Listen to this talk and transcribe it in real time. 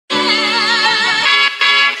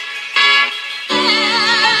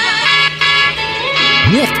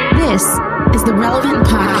This is the Relevant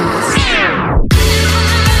Podcast.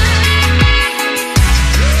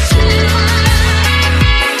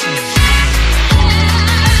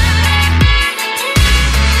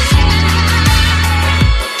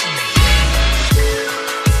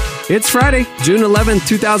 It's Friday, June 11th,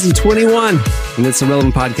 2021, and it's the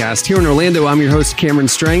Relevant Podcast. Here in Orlando, I'm your host, Cameron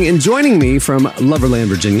Strang, and joining me from Loverland,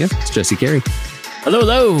 Virginia, it's Jesse Carey. Hello,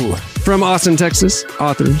 hello. From Austin, Texas,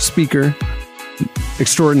 author, speaker,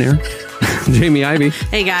 extraordinaire, Jamie Ivey.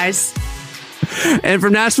 Hey, guys. And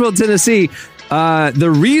from Nashville, Tennessee,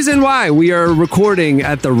 the reason why we are recording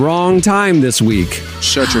at the wrong time this week.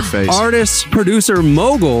 Shut your face. Artist, producer,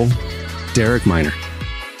 mogul, Derek Minor.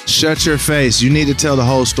 Shut your face. You need to tell the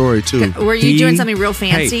whole story, too. Were you doing something real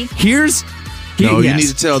fancy? Hey, you need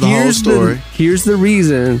to tell the whole story. Here's the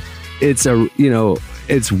reason. It's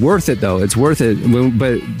it's worth it, though. It's worth it.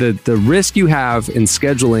 But the risk you have in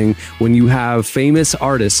scheduling when you have famous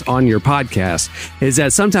artists on your podcast is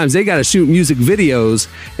that sometimes they got to shoot music videos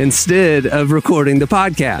instead of recording the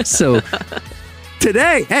podcast. So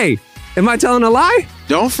today, hey, am I telling a lie?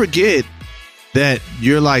 Don't forget that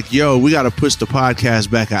you're like, yo, we got to push the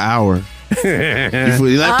podcast back an hour. If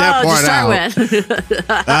we let that part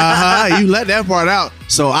out. You let that part out.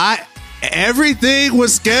 So everything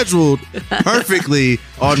was scheduled perfectly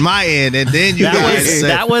on my end, and then you guys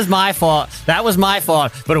said, that was my fault.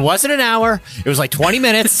 But it wasn't an hour. It was like 20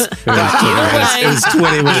 minutes. Either way, it was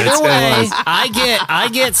 20 minutes. Either way, I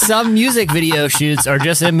get some music video shoots are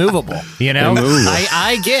just immovable. You know,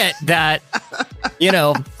 I get that. You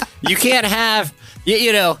know, you can't have.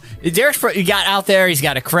 Derek's you got out there. He's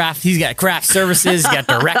got craft services. He's got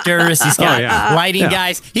directors. He's got lighting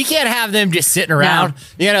guys. He can't have them just sitting around.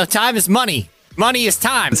 No. Time is money. Money is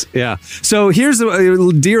time. Yeah. So here's,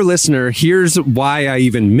 dear listener, here's why I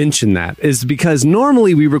even mention that is because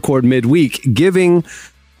normally we record midweek, giving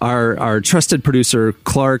our trusted producer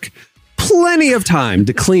Clark plenty of time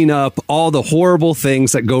to clean up all the horrible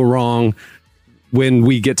things that go wrong when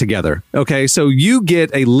we get together. Okay, so you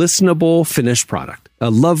get a listenable finished product, a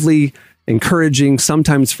lovely, encouraging,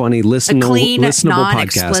 sometimes funny, listenable podcast.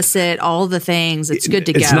 Non-explicit, all the things. It's good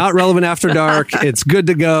to go. It's not relevant after dark. It's good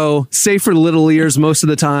to go. Safe for little ears most of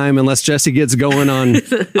the time, unless Jesse gets going on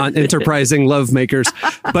enterprising love makers.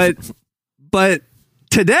 But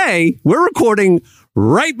today we're recording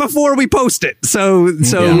right before we post it. So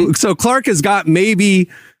Clark has got maybe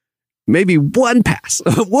one pass,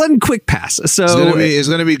 one quick pass. So it's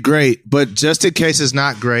gonna be great, but just in case it's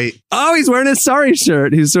not great. Oh, he's wearing a sorry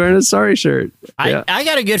shirt. I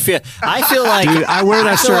got a good feel. I feel like dude, I wear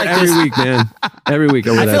that shirt every week, man. Every week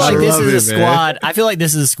I wear that shirt. I feel like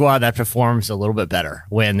this is a squad that performs a little bit better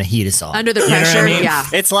when the heat is on. Under the pressure, you know what I mean? yeah.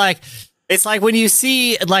 It's like when you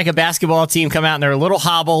see like a basketball team come out and they're a little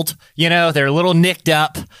hobbled, they're a little nicked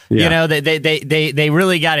up, they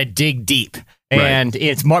really got to dig deep. And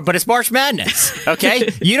it's March Madness, okay?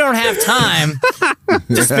 You don't have time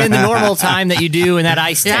to spend the normal time that you do in that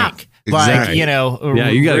ice tank. Exactly. You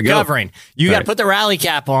gotta recovering. Go. You got to put the rally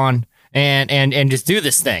cap on and just do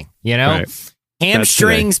this thing, Right.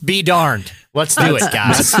 Hamstrings be darned. Let's do it,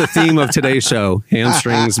 guys. That's the theme of today's show.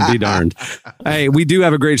 Hamstrings be darned. Hey, we do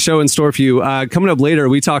have a great show in store for you. Coming up later,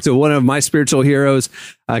 we talked to one of my spiritual heroes.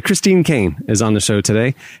 Caine is on the show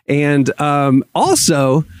today. And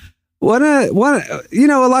also... a lot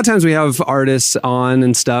of times we have artists on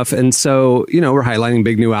and stuff. And so, we're highlighting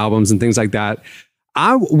big new albums and things like that.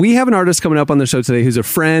 We have an artist coming up on the show today who's a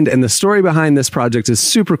friend. And the story behind this project is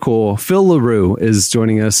super cool. Phil LaRue is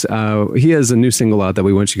joining us. He has a new single out that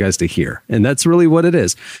we want you guys to hear. And that's really what it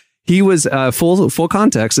is. He was full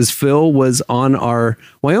context is Phil was on our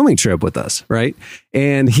Wyoming trip with us. Right.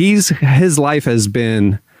 And his life has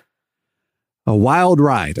been a wild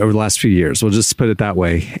ride over the last few years. We'll just put it that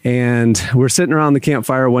way. And we're sitting around the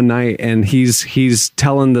campfire one night and he's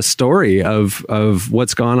telling the story of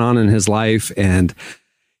what's gone on in his life. And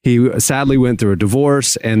he sadly went through a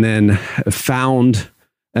divorce and then found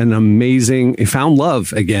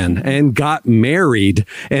love again and got married.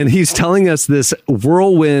 And he's telling us this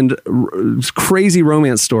whirlwind, crazy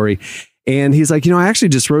romance story. And he's like, I actually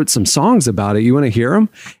just wrote some songs about it. You want to hear them?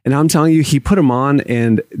 And I'm telling you, he put them on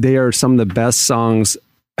and they are some of the best songs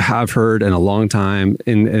I've heard in a long time.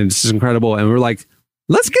 And it's just incredible. And we're like,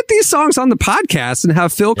 let's get these songs on the podcast and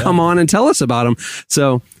have Phil come on and tell us about them.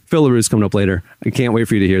 So Phil LaRue's coming up later. I can't wait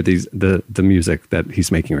for you to hear the music that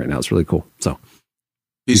he's making right now. It's really cool. So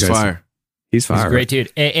he's fire. He's fire. He's a great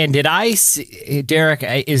dude. And did I see, Derek,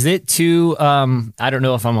 is it too, I don't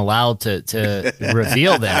know if I'm allowed to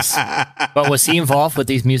reveal this, but was he involved with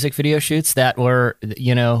these music video shoots that were,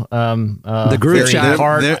 the group chat?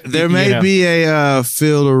 There may be a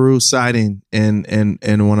Phil LaRue sighting in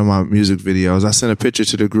one of my music videos. I sent a picture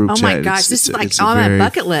to the group chat. Oh my gosh, this is like on my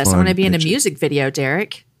bucket list. I want to be in a music video,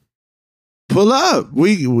 Derek. Pull up.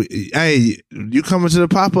 Hey, you coming to the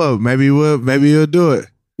pop-up. Maybe you'll do it.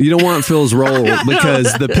 You don't want Phil's role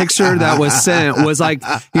because the picture that was sent was like,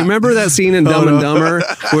 you remember that scene in Dumb and Dumber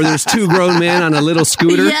where there's two grown men on a little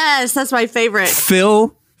scooter? Yes, that's my favorite.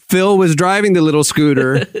 Phil was driving the little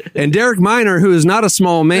scooter, and Derek Minor, who is not a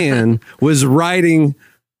small man, was riding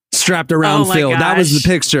strapped around Phil. Gosh. That was the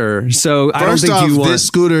picture. So I don't think you want. This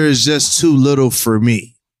scooter is just too little for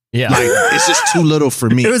me. Yeah, like, it's just too little for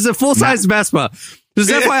me. It was a full-size Vespa. Just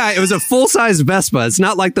FYI, it was a full-size Vespa. It's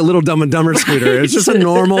not like the little Dumb and Dumber scooter. It's just a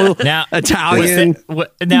normal Italian.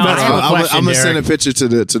 Now I have a question, I'm gonna Derek. send a picture to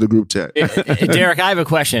the group chat. Derek, I have a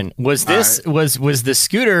question. Was this was the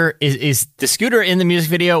scooter is the scooter in the music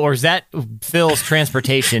video, or is that Phil's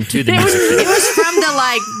transportation to the music video? It was from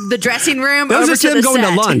the dressing room. That was over just to him the going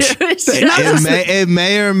set. to lunch. It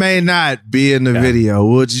may or may not be in the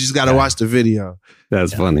video. You just got to watch the video.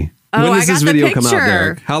 That's funny. Oh, When does I this got the video come out, picture.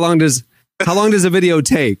 Derek? How long does a video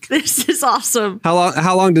take? This is awesome.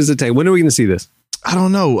 How long does it take? When are we going to see this? I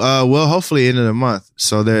don't know. Well, hopefully end of the month.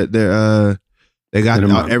 So they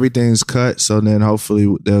got everything's cut. So then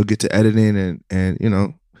hopefully they'll get to editing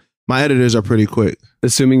and my editors are pretty quick.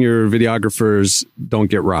 Assuming your videographers don't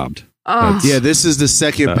get robbed. Oh, Yeah, this is the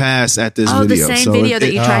second pass at this video. the same So video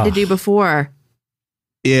that you tried to do before.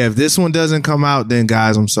 Yeah, if this one doesn't come out, then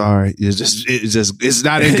guys, I'm sorry. It's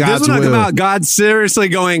not in God's this will not will. come out. God's seriously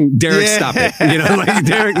going, Derek, stop it.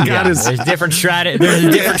 Derek, God is. There's a different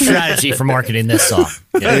strategy for marketing this song.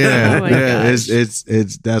 It's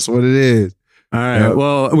that's what it is. All right. Yep.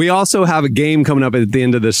 Well, we also have a game coming up at the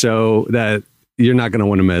end of the show that you're not going to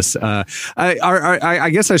want to miss. I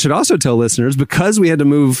guess I should also tell listeners, because we had to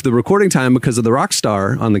move the recording time because of the rock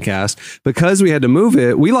star on the cast, because we had to move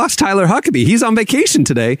it, we lost Tyler Huckabee. He's on vacation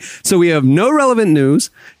today, so we have no relevant news.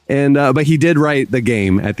 And but he did write the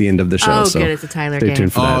game at the end of the show. Oh, so good. It's a Tyler stay game.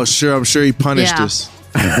 tuned for that. Oh, sure. I'm sure he punished us.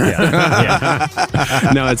 No,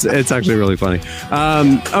 it's actually really funny.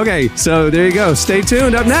 Okay, so there you go. Stay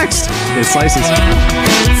tuned. Up next, it's Slices.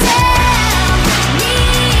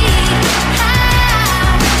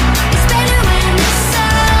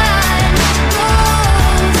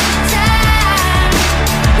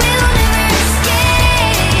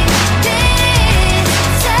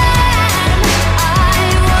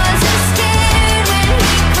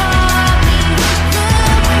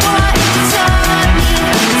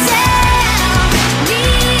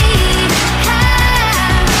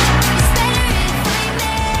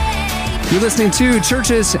 You're listening to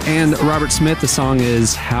Churches and Robert Smith. The song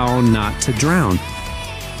is How Not to Drown.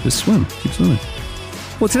 Just swim. Keep swimming.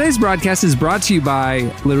 Well, today's broadcast is brought to you by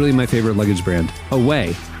literally my favorite luggage brand,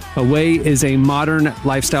 Away. Away is a modern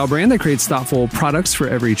lifestyle brand that creates thoughtful products for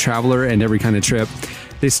every traveler and every kind of trip.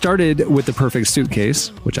 They started with the perfect suitcase,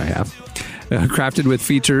 which I have, crafted with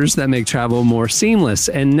features that make travel more seamless.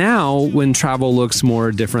 And now, when travel looks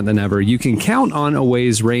more different than ever, you can count on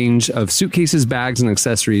Away's range of suitcases, bags, and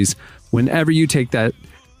accessories whenever you take that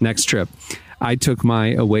next trip. I took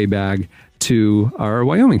my Away bag to our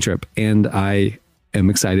Wyoming trip, and I am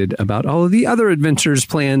excited about all of the other adventures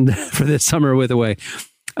planned for this summer with Away.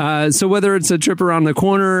 So whether it's a trip around the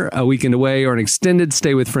corner, a weekend away, or an extended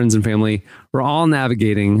stay with friends and family, we're all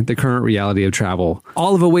navigating the current reality of travel.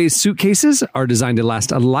 All of Away's suitcases are designed to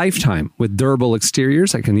last a lifetime with durable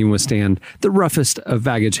exteriors that can even withstand the roughest of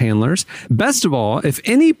baggage handlers. Best of all, if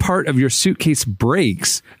any part of your suitcase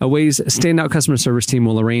breaks, Away's standout customer service team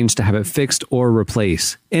will arrange to have it fixed or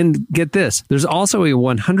replaced. And get this, there's also a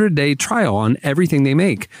 100-day trial on everything they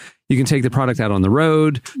make. You can take the product out on the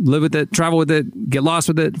road, live with it, travel with it, get lost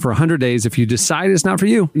with it for 100 days. If you decide it's not for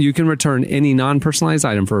you, you can return any non-personalized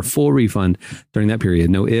item for a full refund during that period.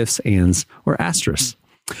 No ifs, ands, or asterisks.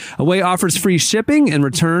 Away offers free shipping and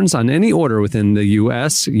returns on any order within the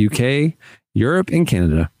US, UK, Europe, and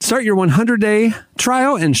Canada. Start your 100-day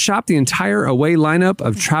trial and shop the entire Away lineup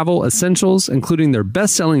of travel essentials, including their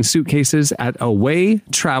best-selling suitcases at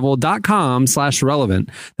awaytravel.com/relevant.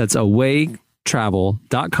 That's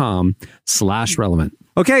awaytravel.com/relevant.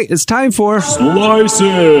 Okay, it's time for Slices.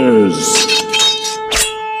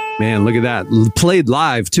 Man, look at that. Played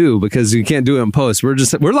live too, because you can't do it in post. We're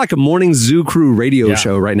like a morning Zoo Crew radio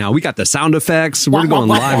show right now. We got the sound effects. We're going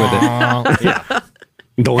live with it.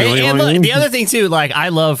 And look, the other thing too, like I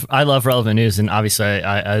love relevant news, and obviously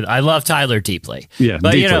I love Tyler deeply. Yeah,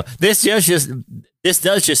 but deeply. This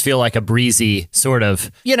does just feel like a breezy sort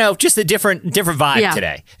of, just a different vibe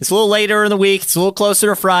today. It's a little later in the week. It's a little closer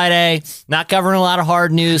to Friday. Not covering a lot of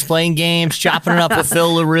hard news, playing games, chopping it up with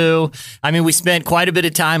Phil LaRue. I mean, we spent quite a bit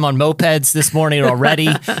of time on mopeds this morning already.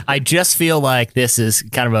 I just feel like this is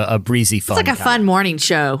kind of a breezy fun. It's like a fun morning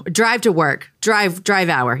show. Drive to work. Drive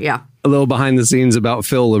hour. Yeah. A little behind the scenes about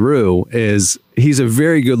Phil LaRue is he's a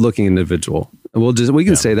very good looking individual. We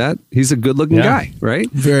can say that he's a good looking guy, right?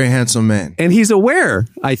 Very handsome man. And he's aware,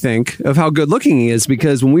 I think, of how good looking he is,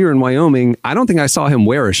 because when we were in Wyoming, I don't think I saw him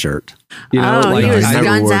wear a shirt. He was I never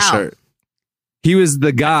guns wore a out. shirt. He was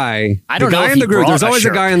the guy. I don't know if in he the group. brought There's a always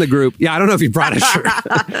shirt. a guy in the group. Yeah, I don't know if he brought a shirt.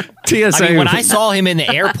 TSA. I mean, when I saw him in the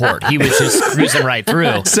airport, he was just cruising right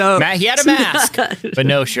through. So he had a mask, but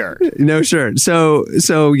no shirt. No shirt. So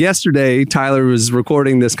yesterday, Tyler was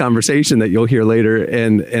recording this conversation that you'll hear later,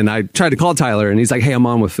 and I tried to call Tyler, and he's like, "Hey, I'm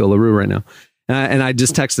on with Phil LaRue right now," and I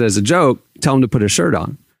just texted as a joke, tell him to put a shirt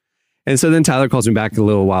on. And so then Tyler calls me back a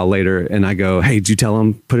little while later, and I go, "Hey, did you tell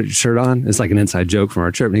him put a shirt on?" It's like an inside joke from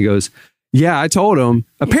our trip, and he goes, "Yeah, I told him."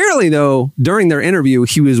 Apparently, though, during their interview,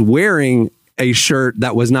 he was wearing a shirt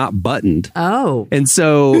that was not buttoned. Oh. And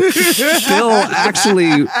so Phil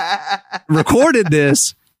actually recorded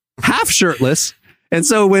this half shirtless. And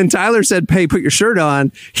so when Tyler said, "Hey, put your shirt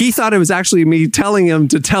on," he thought it was actually me telling him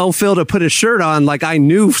to tell Phil to put his shirt on. Like I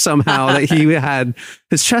knew somehow that he had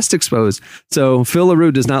his chest exposed. So Phil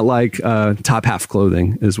LaRue does not like top half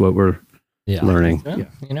clothing is what we're learning.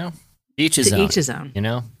 Yeah. Each his own.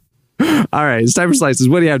 All right, it's time for slices.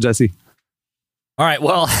 What do you have, Jesse? All right,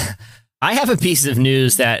 well, I have a piece of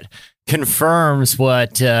news that confirms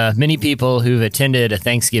what many people who've attended a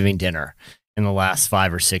Thanksgiving dinner in the last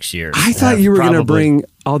 5 or 6 years. I thought you were going to bring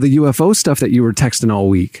all the UFO stuff that you were texting all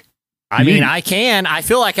week. I mean, I can. I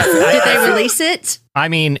feel like did they release it? I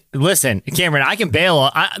mean, listen, Cameron, I can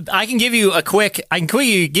bail. I can give you a quick.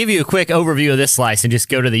 give you a quick overview of this slice and just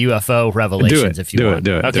go to the UFO revelations if you want.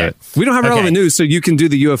 Do it. We don't have relevant news, so you can do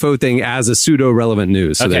the UFO thing as a pseudo relevant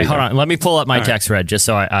news. So okay, hold on. Let me pull up my text thread just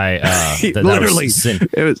so literally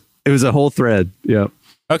it was a whole thread. Yeah.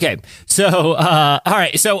 Okay, so, all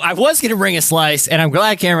right, so I was going to bring a slice, and I'm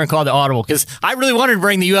glad Cameron called the audible, because I really wanted to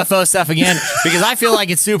bring the UFO stuff again, because I feel like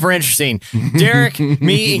it's super interesting. Derek,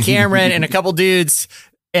 me, and Cameron, and a couple dudes,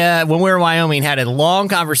 when we were in Wyoming, had a long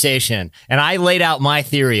conversation, and I laid out my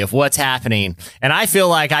theory of what's happening, and I feel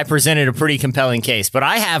like I presented a pretty compelling case, but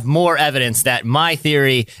I have more evidence that my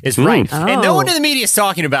theory is right. Oh. And no one in the media is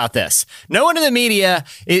talking about this. No one in the media,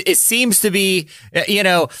 it seems to be,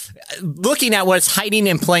 looking at what's hiding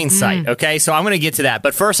in plain sight. Okay, so I'm going to get to that.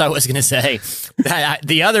 But first, I was going to say that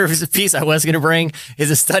the other piece I was going to bring is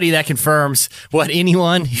a study that confirms what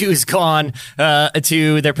anyone who's gone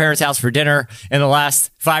to their parents' house for dinner in the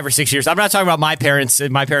last 5 or 6 years. I'm not talking about my parents.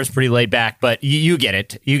 My parents are pretty laid back, but you get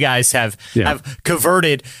it. You guys have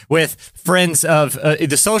converted with friends of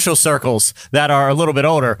the social circles that are a little bit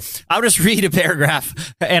older. I'll just read a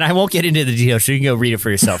paragraph, and I won't get into the details, so you can go read it for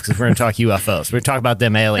yourself, because we're going to talk UFOs. We're going to talk about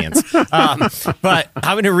them aliens. But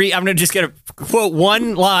I'm going to just get a quote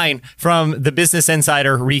one line from the Business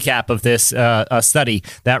Insider recap of this study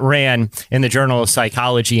that ran in the Journal of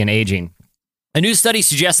Psychology and Aging. A new study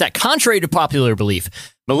suggests that, contrary to popular belief,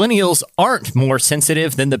 millennials aren't more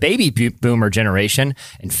sensitive than the baby boomer generation.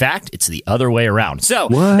 In fact, it's the other way around. So,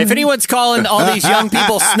 if anyone's calling all these young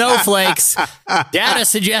people snowflakes, data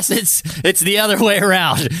suggests it's the other way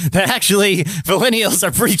around. That actually, millennials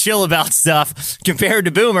are pretty chill about stuff compared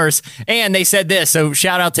to boomers. And they said this, so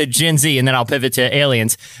shout out to Gen Z, and then I'll pivot to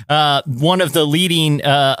aliens. One of the leading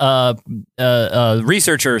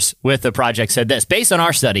researchers with the project said this: based on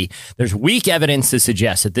our study, there's weak evidence to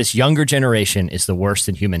suggest that this younger generation is the worst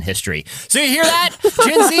in human history. So you hear that,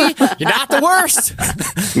 Gen Z? You're not the worst.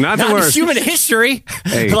 Not the worst. In human history.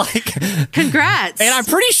 Hey. Congrats. And I'm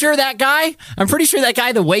pretty sure that guy,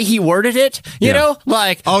 the way he worded it, you know,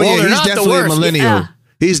 like, oh, well, yeah, he's definitely a millennial. Yeah.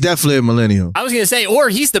 He's definitely a millennial. I was going to say, or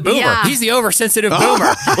he's the boomer. Yeah. He's the oversensitive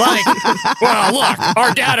boomer. Like, well, look,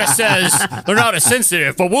 our data says they're not as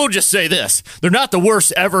sensitive, but we'll just say this. They're not the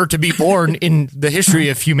worst ever to be born in the history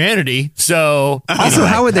of humanity. So, also,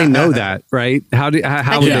 how would they know that, right? How would they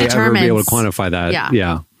ever be able to quantify that?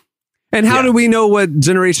 Yeah. And how do we know what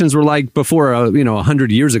generations were like before,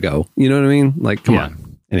 100 years ago? You know what I mean? Like, come on.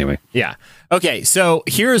 Anyway. Yeah. Okay. So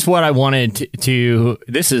here's what I wanted to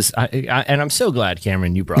this is, and I'm so glad,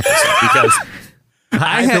 Cameron, you brought this up, because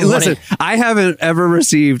I haven't ever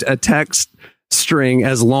received a text string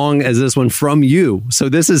as long as this one from you. So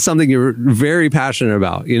this is something you're very passionate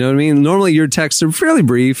about. You know what I mean? Normally your texts are fairly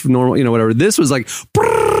brief, normal, whatever. This was like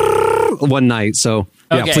one night. So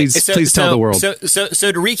yeah, okay. please tell the world. So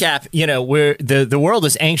to recap, we're the world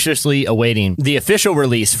is anxiously awaiting the official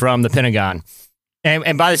release from the Pentagon.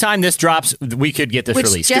 And by the time this drops, we could get this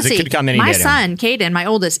released because it could come any day. My son, Caden, my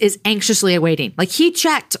oldest, is anxiously awaiting. Like he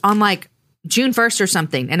checked on like June 1st or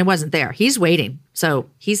something, and it wasn't there. He's waiting, so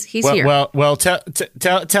he's here. Well,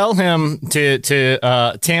 tell him to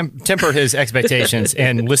temper his expectations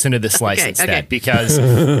and listen to this slice instead, because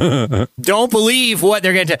don't believe what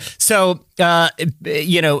they're going to. So, a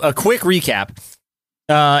quick recap.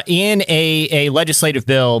 In a legislative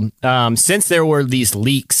bill, since there were these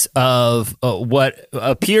leaks of what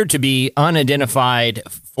appeared to be unidentified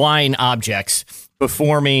flying objects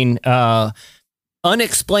performing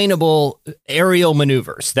unexplainable aerial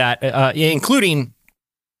maneuvers that including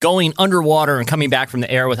going underwater and coming back from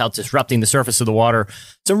the air without disrupting the surface of the water.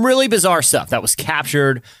 Some really bizarre stuff that was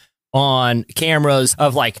captured on cameras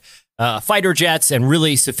of like fighter jets and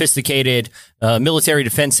really sophisticated military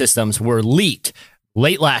defense systems were leaked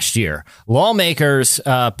late last year. Lawmakers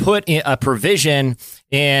put in a provision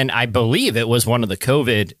in, I believe it was one of the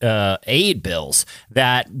COVID aid bills,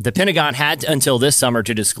 that the Pentagon had until this summer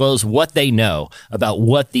to disclose what they know about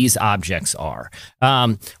what these objects are.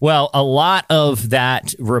 Well, a lot of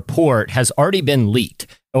that report has already been leaked,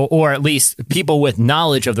 or at least people with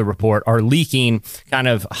knowledge of the report are leaking kind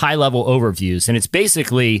of high-level overviews. And it's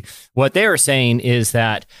basically what they are saying is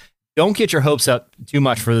that don't get your hopes up too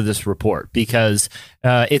much for this report, because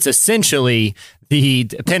it's essentially the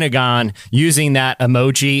Pentagon using that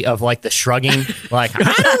emoji of like the shrugging, like,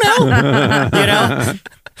 I don't know,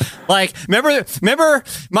 Like, remember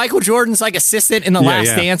Michael Jordan's like assistant in The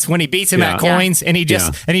Last Dance when he beats him at coins, and he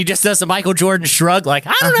just does the Michael Jordan shrug, like,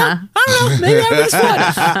 I don't know, maybe that was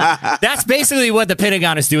fun. That's basically what the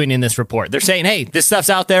Pentagon is doing in this report. They're saying, hey, this stuff's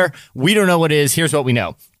out there. We don't know what it is. Here's what we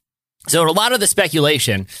know. So a lot of the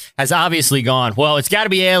speculation has obviously gone, well, it's got to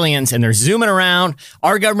be aliens, and they're zooming around.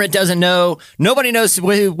 Our government doesn't know. Nobody knows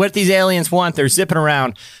what these aliens want. They're zipping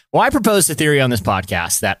around. Well, I proposed a theory on this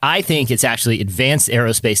podcast that I think it's actually advanced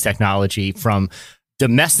aerospace technology from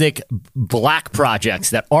domestic black projects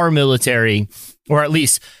that our military, or at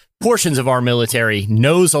least portions of our military,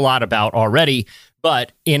 knows a lot about already.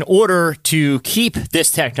 But in order to keep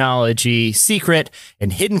this technology secret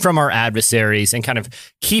and hidden from our adversaries and kind of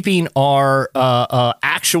keeping our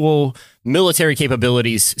actual military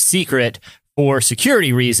capabilities secret for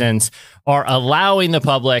security reasons, are allowing the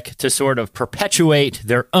public to sort of perpetuate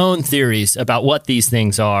their own theories about what these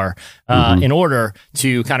things are in order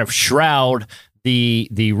to kind of shroud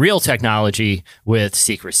the real technology with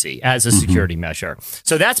secrecy as a security measure.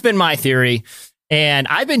 So that's been my theory. And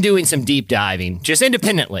I've been doing some deep diving just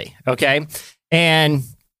independently, okay? And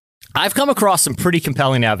I've come across some pretty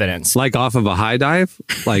compelling evidence. Like off of a high dive?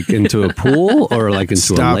 Like into a pool or like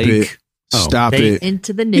into a lake? Stop it.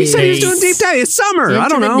 Into the news. He said he was doing deep dive. It's summer. I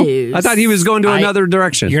don't know. I thought he was going to another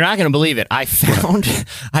direction. You're not going to believe it. I found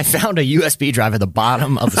a USB drive at the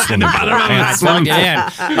bottom of the swimming pool, and I plugged it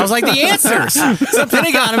in. I was like, the answers. Some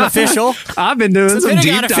Pentagon official. I've been doing some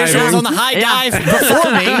deep diving. Officials on the high dive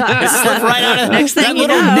before me. It slipped right out of Next that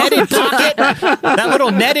little netted pocket. That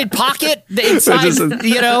little netted pocket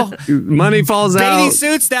inside, money falls out. Bathing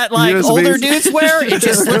suits that like USBs. Older dudes wear. It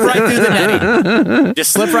just slipped right through the netting.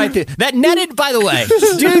 Just slipped right through that. Netted, by the way,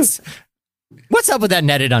 dudes, what's up with that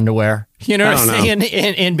netted underwear? You know what I'm saying?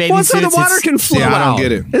 In bathing suits. So the water can flow out. I don't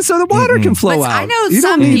get it. And so the water can flow out. I know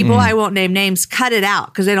some people, I won't name names, cut it out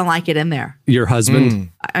because they don't like it in there. Your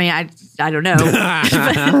husband? I mean, I don't know.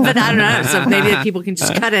 but I don't know. So maybe people can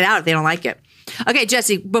just cut it out if they don't like it. Okay,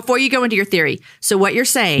 Jesse, before you go into your theory, so what you're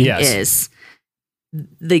saying is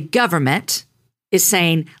the government is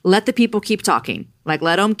saying, let the people keep talking. Like,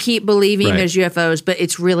 let them keep believing there's UFOs, but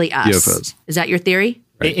it's really us. UFOs. Is that your theory?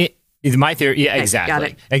 It's my theory. Yeah, okay, exactly. got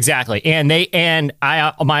it. Exactly.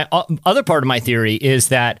 My other part of my theory is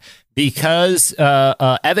that because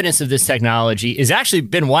evidence of this technology has actually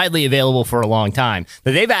been widely available for a long time,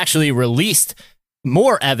 that they've actually released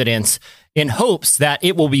more evidence in hopes that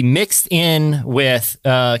it will be mixed in with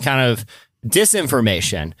kind of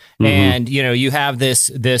disinformation. And, you have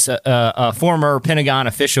this former Pentagon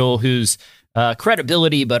official whose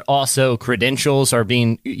credibility, but also credentials are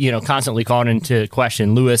being, constantly called into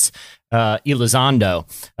question, Louis Elizondo,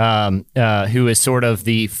 who is sort of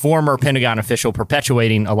the former Pentagon official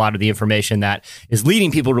perpetuating a lot of the information that is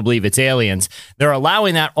leading people to believe it's aliens. They're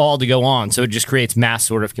allowing that all to go on, so it just creates mass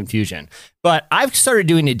sort of confusion. But I've started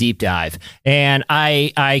doing a deep dive, and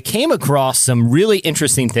I came across some really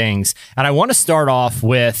interesting things. And I want to start off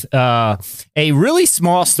with a really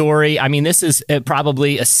small story. I mean, this is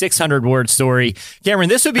probably a 600-word story. Cameron,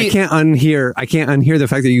 this would be... I can't unhear the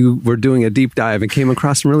fact that you were doing a deep dive and came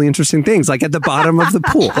across some really interesting things, like at the bottom of the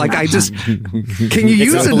pool. Like, can you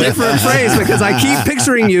use a different phrase? Because I keep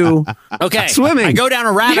picturing you swimming. I go down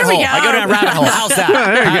a rabbit hole. How's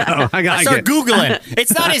that? There you go. I start Googling.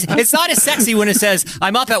 It's not as sexy when it says,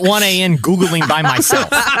 I'm up at 1 a.m. Googling by myself.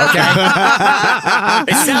 Okay?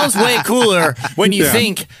 It sounds way cooler when you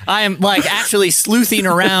think I am like actually sleuthing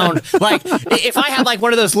around. Like if I had like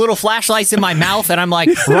one of those little flashlights in my mouth and I'm like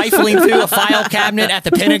rifling through a file cabinet at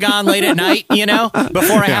the Pentagon late at night,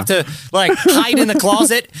 before I have to like hide in the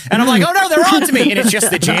closet. And I'm like, oh no, they're on to me. And it's just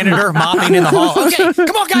the janitor mopping in the hall. Okay,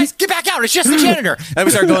 come on guys, get back out. It's just the janitor. And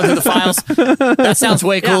we start going through the files. That sounds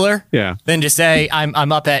way cooler than to say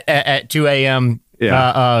I'm up at 2 a.m.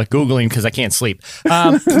 Googling because I can't sleep.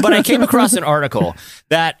 But I came across an article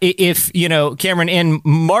that if, Cameron, in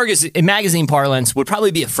magazine parlance would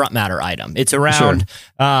probably be a front matter item. It's around,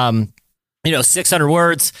 600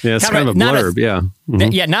 words. Yeah, it's kind of a blurb,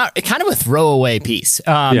 kind of a throwaway piece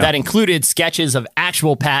that included sketches of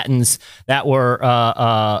actual patents that were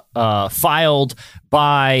filed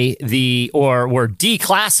by or were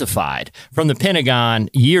declassified from the Pentagon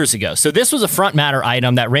years ago. So this was a front matter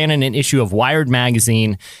item that ran in an issue of Wired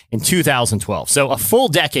magazine in 2012. So a full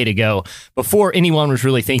decade ago, before anyone was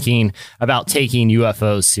really thinking about taking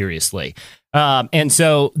UFOs seriously. And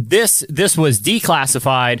so this was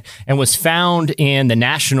declassified and was found in the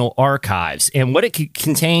National Archives. And what it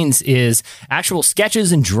contains is actual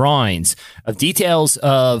sketches and drawings of details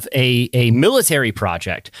of a military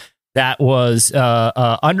project that was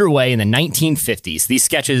underway in the 1950s. These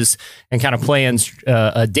sketches and kind of plans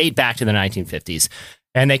date back to the 1950s.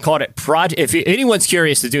 And they called it if anyone's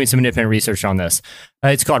curious to doing some independent research on this,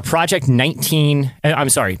 it's called Project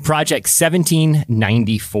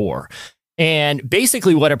 1794. And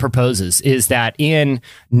basically what it proposes is that in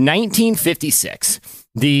 1956,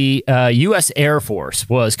 the U.S. Air Force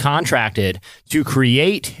was contracted to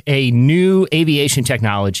create a new aviation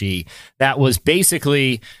technology that was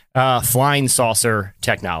basically flying saucer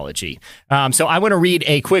technology. So I want to read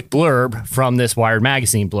a quick blurb from this Wired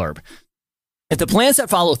magazine blurb. If the plans that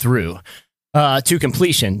follow through to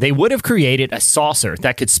completion, they would have created a saucer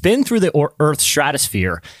that could spin through the Earth's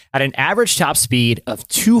stratosphere at an average top speed of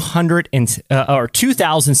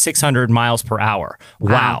 2,600 miles per hour.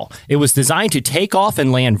 Wow. It was designed to take off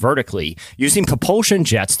and land vertically using propulsion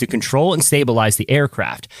jets to control and stabilize the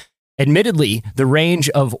aircraft. Admittedly, the range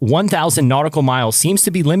of 1,000 nautical miles seems to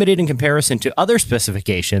be limited in comparison to other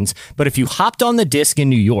specifications, but if you hopped on the disc in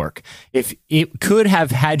New York, if it could have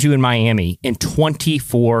had you in Miami in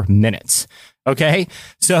 24 minutes. Okay,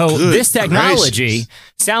 so this technology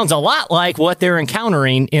sounds a lot like what they're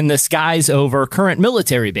encountering in the skies over current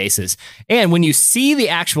military bases. And when you see the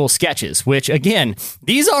actual sketches, which again,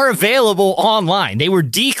 these are available online, they were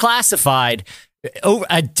declassified over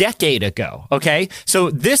a decade ago. Okay, so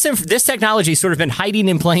this technology has sort of been hiding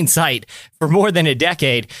in plain sight for more than a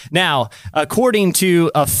decade now. According to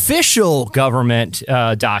official government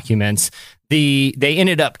documents, they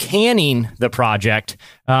ended up canning the project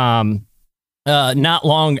not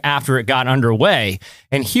long after it got underway,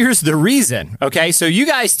 and here's the reason. Okay, so you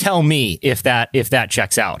guys tell me if that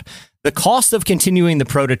checks out. The cost of continuing the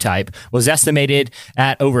prototype was estimated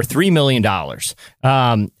at over $3 million.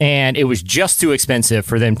 And it was just too expensive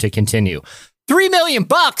for them to continue. $3 million?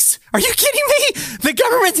 Are you kidding me? The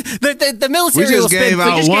government, the military. We just gave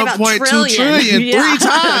out 1.2 trillion 3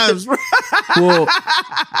 times. Well,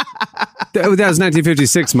 that was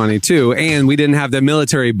 1956 money too, and we didn't have the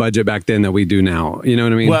military budget back then that we do now. You know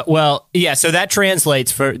what I mean? Well, yeah. So that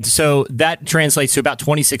translates to about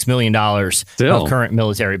 $26 million of current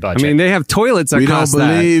military budget. I mean, they have toilets that cost that. We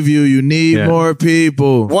don't believe you. You need more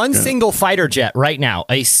people. One single fighter jet right now,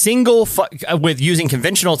 a single with using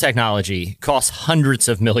conventional technology, costs hundreds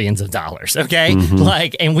of millions of dollars. Okay,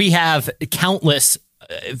 and we have countless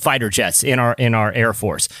fighter jets in our Air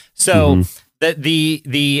Force. So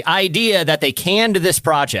the idea that they canned this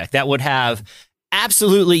project that would have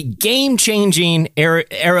absolutely game-changing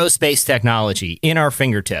aerospace technology in our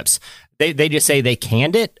fingertips, they just say they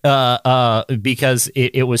canned it because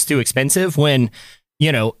it was too expensive, when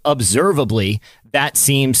observably that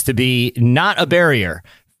seems to be not a barrier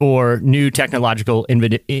for new technological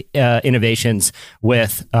innovations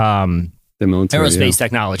with the military, aerospace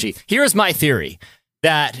technology. Here's my theory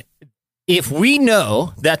that if we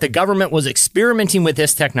know that the government was experimenting with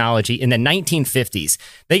this technology in the 1950s,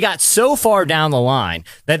 they got so far down the line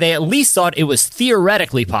that they at least thought it was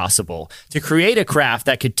theoretically possible to create a craft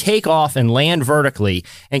that could take off and land vertically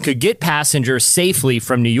and could get passengers safely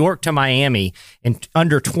from New York to Miami in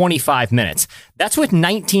under 25 minutes. That's with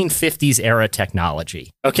 1950s era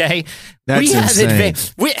technology. Okay. That's insane.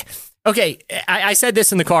 I said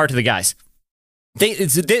this in the car to the guys.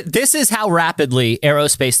 This is how rapidly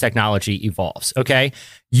aerospace technology evolves. Okay,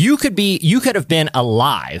 you could have been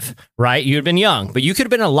alive, right? You had been young, but you could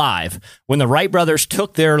have been alive when the Wright brothers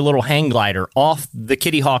took their little hang glider off the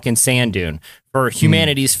Kitty Hawk in sand dune for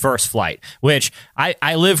humanity's first flight. Which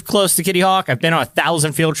I live close to Kitty Hawk. I've been on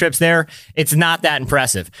 1,000 field trips there. It's not that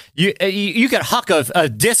impressive. You could huck a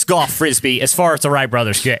disc golf frisbee as far as the Wright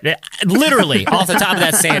brothers get, literally off the top of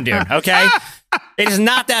that sand dune. Okay, it is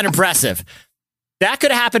not that impressive. That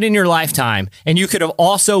could have happened in your lifetime, and you could have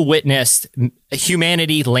also witnessed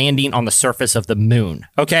humanity landing on the surface of the moon.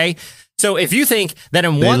 Okay, so if you think that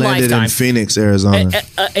in one lifetime, in Phoenix, Arizona,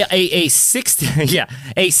 a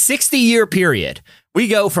 60-year period, we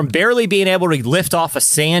go from barely being able to lift off a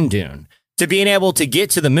sand dune to being able to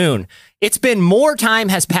get to the moon. It's been more time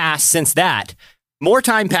has passed since that. More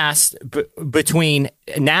time passed between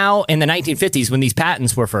now and the 1950s when these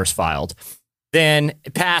patents were first filed than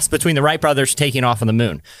passed between the Wright brothers taking off on the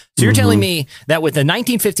moon. So you're telling me that with the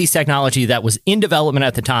 1950s technology that was in development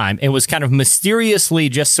at the time, it was kind of mysteriously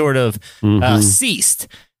just sort of ceased,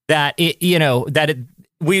 that they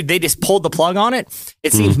just pulled the plug on it.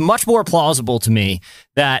 It seems much more plausible to me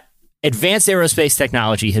that advanced aerospace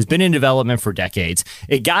technology has been in development for decades.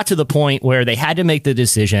 It got to the point where they had to make the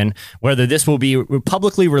decision whether this will be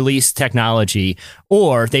publicly released technology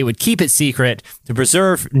or they would keep it secret to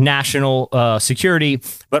preserve national security,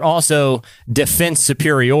 but also defense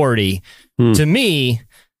superiority. To me,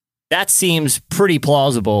 that seems pretty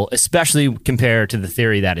plausible, especially compared to the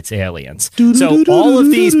theory that it's aliens. So all of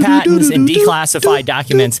these patents and declassified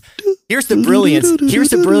documents, here's the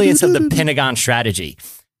brilliance of the Pentagon strategy.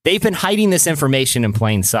 They've been hiding this information in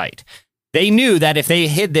plain sight. They knew that if they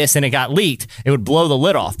hid this and it got leaked, it would blow the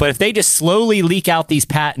lid off. But if they just slowly leak out these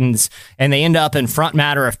patents and they end up in front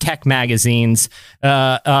matter of tech magazines,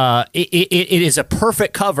 it is a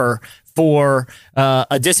perfect cover for a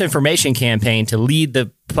disinformation campaign to lead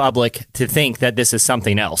the public to think that this is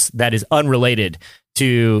something else that is unrelated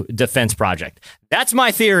to defense project. That's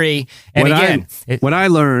my theory. And what I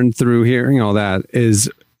learned through hearing all that is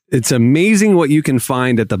it's amazing what you can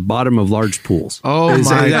find at the bottom of large pools. Oh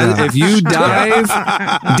my God. If you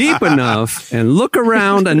dive deep enough and look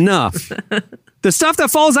around enough, the stuff that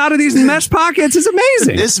falls out of these mesh pockets is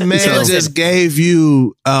amazing. This man just gave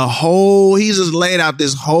you he just laid out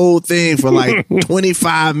this whole thing for like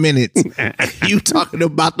 25 minutes. You talking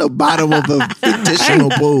about the bottom of a fictional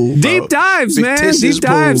pool. Bro. Deep dives, man. Deep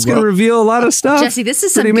dives can reveal a lot of stuff. Jesse, this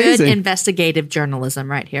is some good investigative journalism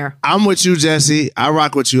right here. I'm with you, Jesse. I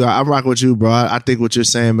rock with you. I rock with you, bro. I think what you're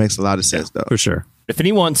saying makes a lot of sense, though. For sure. If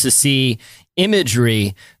anyone wants to see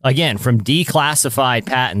imagery, again, from declassified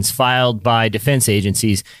patents filed by defense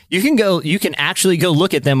agencies, you can actually go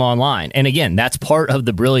look at them online. And again, that's part of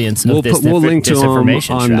the brilliance of this we'll link to them on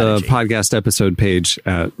strategy. the podcast episode page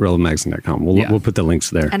at relevantmagazine.com. We'll put the links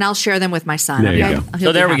there. And I'll share them with my son. There you go.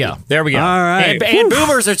 So there we go. There we go. All right. And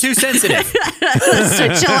boomers are too sensitive.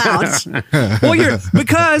 So chill out. Well,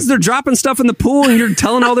 because they're dropping stuff in the pool and you're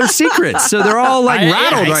telling all their secrets. So they're all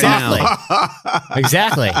rattled right now.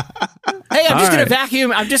 Exactly. Hey,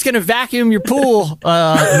 I'm just gonna vacuum your pool,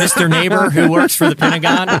 Mr. Neighbor who works for the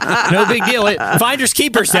Pentagon. No big deal. Finders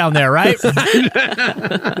keepers down there, right?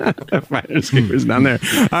 Finders keepers down there.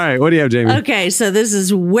 All right, what do you have, Jamie? Okay, so this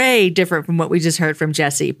is way different from what we just heard from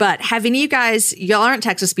Jesse. But y'all aren't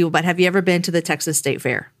Texas people, but have you ever been to the Texas State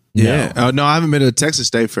Fair? Yeah. No, I haven't been to Texas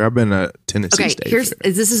State Fair. I've been to Tennessee State Fair.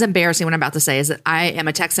 This is embarrassing what I'm about to say, is that I am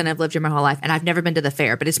a Texan. I've lived here my whole life, and I've never been to the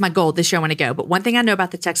fair, but it's my goal this year. I want to go. But one thing I know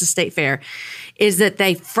about the Texas State Fair is that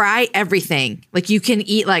they fry everything. Like you can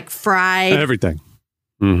eat like fried everything.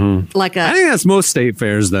 Mm-hmm. I think that's most state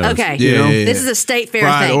fairs, though. Okay. Yeah. This is a state fair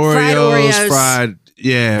fried thing. Fried Oreos. Fried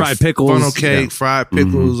pickles. Funnel cake, fried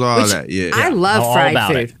pickles, all that. Yeah. I love fried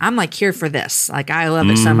food. I'm like here for this. Like I love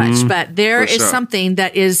it so much. But there is something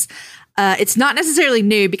that is... it's not necessarily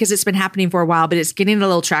new because it's been happening for a while, but it's getting a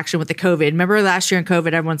little traction with the COVID. Remember last year in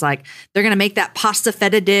COVID, everyone's like, they're going to make that pasta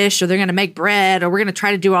feta dish, or they're going to make bread, or we're going to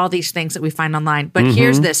try to do all these things that we find online. But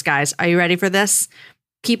here's this, guys. Are you ready for this?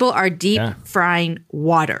 People are deep frying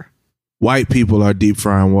water. white people are deep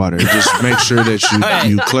frying water. Just make sure that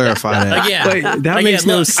you clarify that. Wait, that makes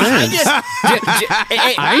no sense.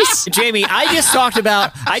 Ice, Jamie. I just talked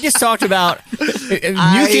about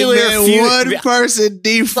nuclear fusion. One person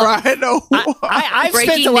deep frying the water. I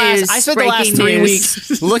spent the last 3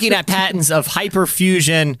 weeks looking at patents of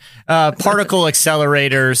hyperfusion particle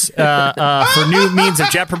accelerators for new means of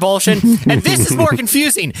jet propulsion, and this is more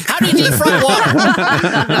confusing. How do you deep fry water?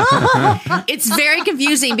 It's very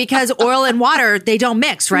confusing because oil and water, they don't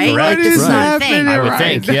mix, right? Right. Like, this is not a thing. I would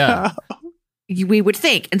think, yeah. We would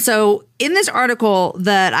think. And so in this article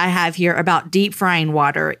that I have here about deep frying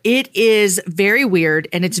water, it is very weird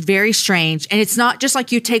and it's very strange. And it's not just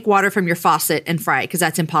like you take water from your faucet and fry it, because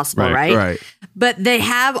that's impossible, right? Right. But they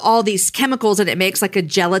have all these chemicals and it makes like a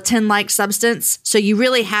gelatin-like substance. So you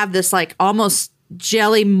really have this like almost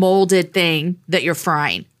jelly molded thing that you're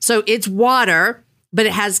frying. So it's water, but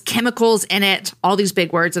it has chemicals in it, all these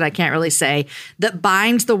big words that I can't really say, that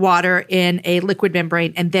binds the water in a liquid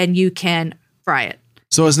membrane, and then you can fry it.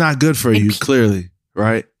 So it's not good for you, clearly,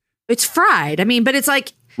 right? It's fried. I mean, but it's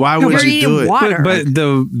like, why would you do it? Water. But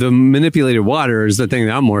the manipulated water is the thing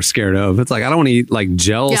that I'm more scared of. It's like, I don't want to eat like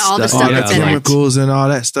gel all the stuff. stuff All the that's in it. chemicals and all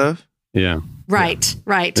that stuff. Yeah. Right.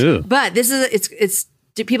 Ew. But this is, it's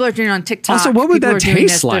people are doing it on TikTok. Also, what would People that are doing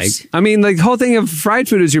taste this. like? There's- I mean, like the whole thing of fried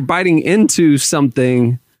food is you're biting into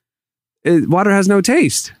something. Water has no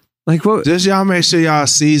taste. Like what? Just y'all make sure y'all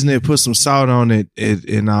season it, put some salt on it,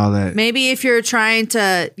 and all that. Maybe if you're trying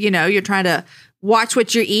to, you're trying to watch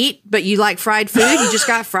what you eat, but you like fried food, you just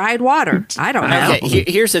got fried water. I don't know. Okay,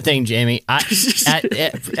 here's the thing, Jamie.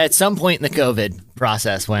 At some point in the COVID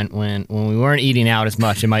process, when we weren't eating out as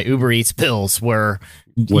much, and my Uber Eats bills were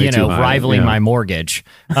Way too high, rivaling yeah. my mortgage,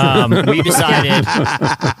 we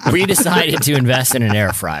decided to invest in an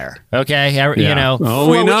air fryer. Okay,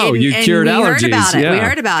 Oh, we know. You cured we allergies. Heard about it. Yeah. We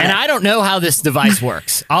heard about And it. I don't know how this device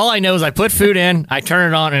works. All I know is I put food in, I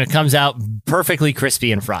turn it on, and it comes out perfectly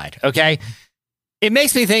crispy and fried. Okay. It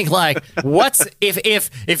makes me think like, what's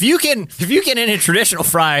if you can in a traditional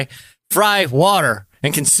fry water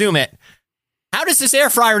and consume it, how does this air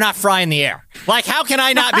fryer not fry in the air? Like, how can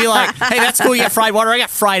I not be like, hey, that's cool, you got fried water, I got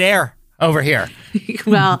fried air over here.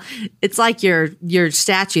 Well, it's like your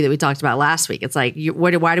statue that we talked about last week. It's like,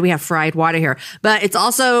 why do we have fried water here? But it's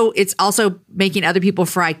also making other people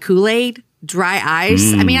fry Kool-Aid, dry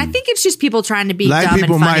ice. I mean, I think it's just people trying to be Black dumb and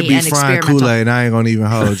people funny might be and frying experimental. Kool-Aid, and I ain't gonna even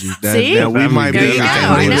hold you. See? We might There be. you go.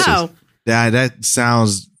 I I know. That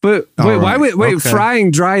sounds. But All wait, why right. would Okay. frying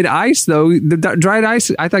dried ice though? The dried ice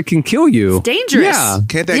I thought can kill you. It's dangerous. Yeah.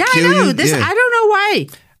 Can't that yeah, kill I know. you? This Yeah. I don't know why.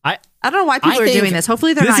 I don't know why people are think doing this.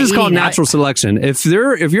 Hopefully they're This not is called eating it. natural selection. If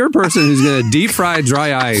you're a person who's going to deep fry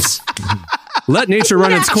dry ice, let nature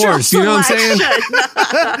run its Natural course. You know what I'm saying?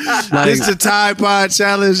 selection. Like, This is the Tide Pod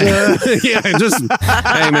Challenge. yeah, just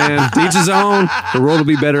hey man, to each his own. The world will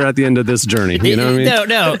be better at the end of this journey. You know what I mean?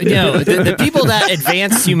 No. The people that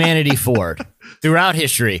advanced humanity forward throughout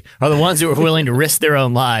history are the ones who were willing to risk their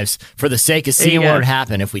own lives for the sake of seeing what would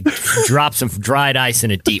happen if we dropped some dried ice in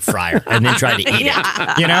a deep fryer and then tried to eat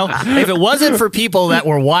it. You know, if it wasn't for people that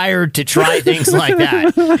were wired to try things like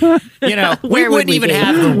that, we Where would wouldn't we even be?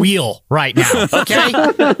 have the wheel right now. Okay,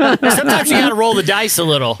 sometimes you got to roll the dice a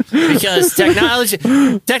little because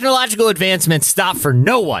technological advancements stop for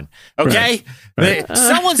no one. Okay. Right.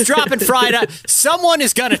 Someone's dropping fried ice. Someone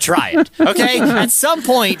is going to try it. Okay. At some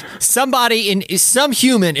point, some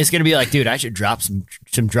human is going to be like, dude, I should drop some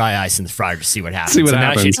dry ice in the fryer to see what happens. See what and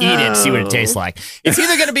happens. then I should eat it, see what it tastes like. It's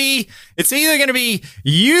either going to be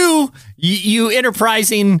you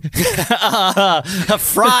enterprising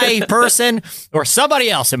fry person or somebody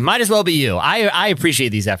else. It might as well be you. I appreciate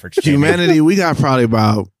these efforts. Jamie. Humanity, we probably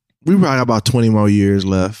got about 20 more years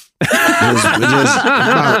left.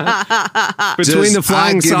 Between the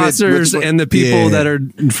flying saucers and the people that are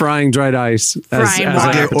frying dried ice as an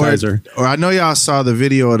appetizer. Or I know y'all saw the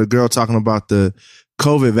video of the girl talking about the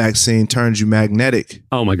COVID vaccine turns you magnetic.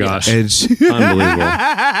 Oh my gosh. And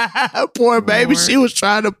Unbelievable. Poor baby, she was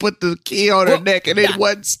trying to put the key on her neck and it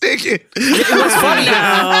wasn't sticking. What's funny?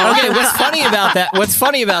 Okay, what's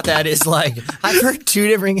funny about that is like I've heard two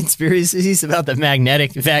different conspiracies about the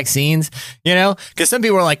magnetic vaccines. Because some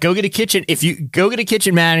people are like, go get a kitchen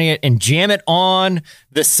magnet and jam it on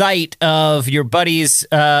the site of your buddy's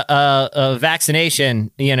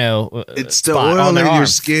vaccination, it's the oil in your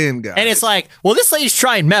skin, guys. And it's like, well, this lady's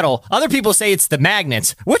trying metal. Other people say it's the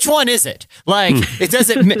magnets. Which one is it? Like, does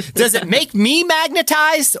it make me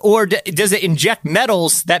magnetized, or does it inject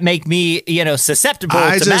metals that make me, susceptible to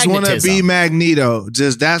magnetism? I just want to be Magneto.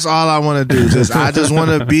 That's all I want to do. I just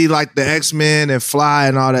want to be like the X-Men and fly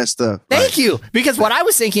and all that stuff. Thank you. Because what I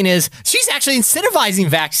was thinking is she's actually incentivizing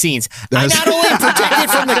vaccines. I not only am protected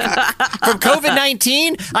from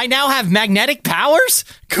COVID-19, I now have magnetic powers.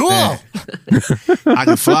 Cool. I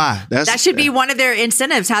can fly. That should be one of their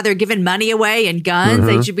incentives, how they're giving money away and guns.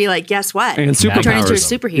 They should be like, guess what? And superpowers. Turn into a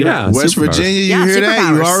superhero. Yeah, West Virginia, you hear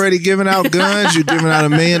that? You already giving out guns. You're giving out $1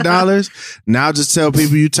 million. Now just tell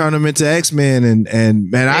people you turn them into X-Men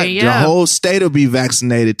and the whole state will be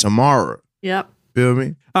vaccinated tomorrow. Yep. Feel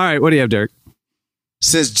me? All right. What do you have, Derek?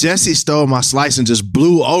 Since Jesse stole my slice and just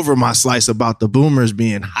blew over my slice about the boomers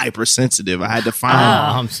being hypersensitive, I had to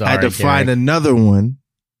find find another one,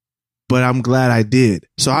 but I'm glad I did.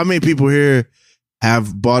 So how many people here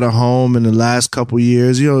have bought a home in the last couple of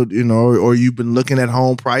years, or you've been looking at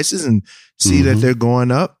home prices and see that they're going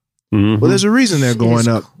up? Well, there's a reason they're going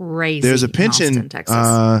up. Crazy. There's a pension.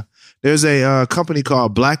 There's a company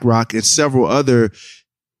called BlackRock and several other $1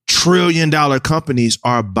 trillion companies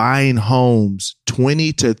are buying homes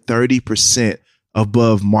 20 to 30%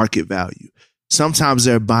 above market value. Sometimes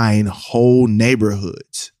they're buying whole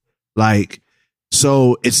neighborhoods.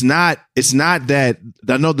 So it's not that.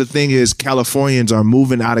 I know the thing is Californians are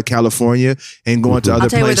moving out of California and going to other places. I'll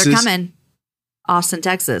tell you where they're coming. Austin,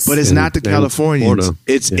 Texas. But it's not the Californians.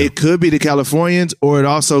 It could be the Californians, or it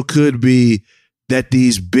also could be that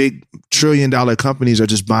these big $1 trillion companies are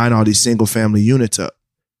just buying all these single family units up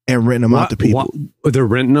and renting them out to people. They're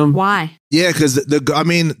renting them? Why? Yeah, because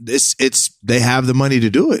they have the money to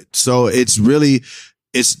do it. So it's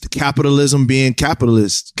capitalism being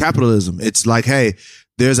capitalism. It's like, hey,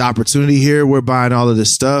 there's opportunity here. We're buying all of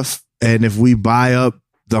this stuff. And if we buy up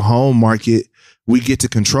the home market, we get to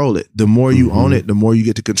control it. The more you own it, the more you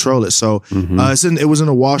get to control it. So it was in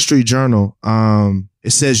the Wall Street Journal.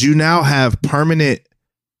 It says you now have permanent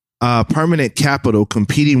capital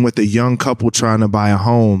competing with a young couple trying to buy a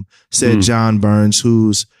home, said John Burns,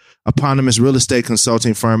 whose eponymous real estate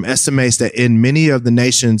consulting firm estimates that in many of the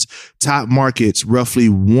nation's top markets, roughly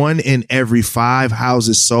 1 in every 5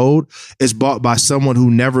 houses sold is bought by someone who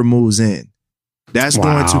never moves in. That's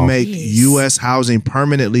going to make U.S. housing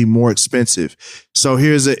permanently more expensive. So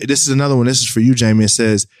this is another one. This is for you, Jamie. It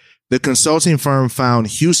says, the consulting firm found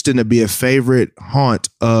Houston to be a favorite haunt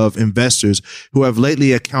of investors who have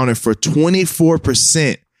lately accounted for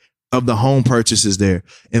 24% of the home purchases there.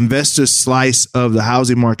 Investors' slice of the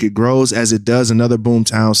housing market grows as it does in other boom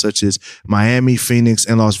towns such as Miami, Phoenix,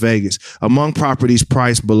 and Las Vegas, among properties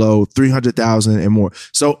priced below $300,000 and more.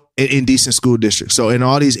 So in decent school districts. So in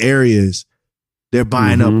all these areas, they're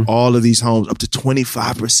buying up all of these homes, up to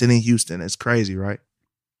 25% in Houston. That's crazy, right?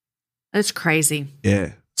 That's crazy.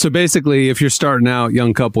 Yeah. So basically, if you're starting out,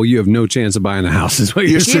 young couple, you have no chance of buying a house, is what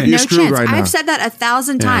you're saying. You're no screwed chance. Right now. I've said that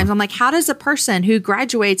 1,000 times. I'm like, how does a person who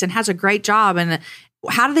graduates and has a great job, and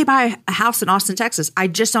how do they buy a house in Austin, Texas? I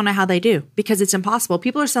just don't know how they do, because it's impossible.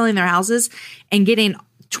 People are selling their houses and getting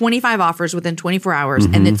 25 offers within 24 hours,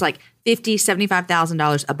 and it's like $50,000,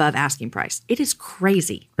 $75,000 above asking price. It is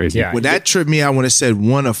crazy. Yeah. Well, that tripped me out when it said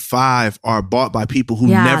 1 of 5 are bought by people who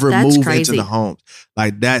never move into the homes.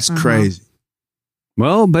 Like, that's crazy.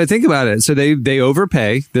 Well, but think about it. So they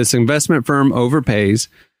overpay. This investment firm overpays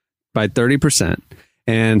by 30%.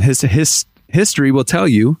 And his history will tell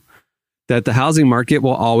you that the housing market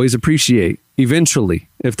will always appreciate eventually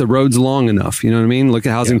if the road's long enough. You know what I mean? Look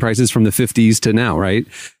at housing prices from the 50s to now, right?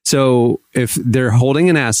 So if they're holding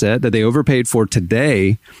an asset that they overpaid for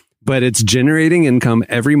today, but it's generating income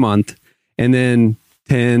every month, and then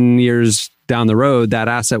 10 years down the road, that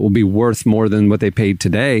asset will be worth more than what they paid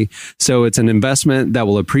today. So it's an investment that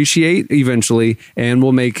will appreciate eventually and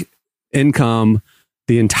will make income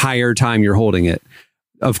the entire time you're holding it.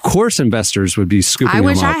 Of course, investors would be scooping them up. I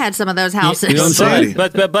wish I had some of those houses. You know what I'm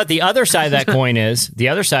saying? But the other side of that coin is,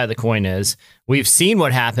 we've seen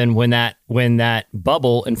what happened when that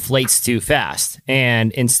bubble inflates too fast,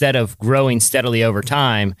 and instead of growing steadily over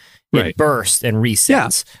time, it bursts and resets. Yeah,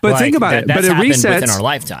 but think about it. But it resets within our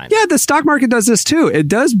lifetime. Yeah, the stock market does this too. It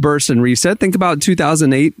does burst and reset. Think about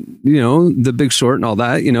 2008. The Big Short and all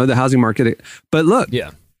that. The housing market. But look,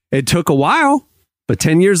 it took a while. But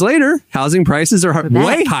 10 years later, housing prices are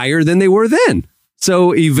way higher than they were then.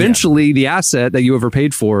 So eventually the asset that you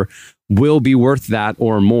overpaid for will be worth that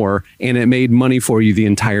or more. And it made money for you the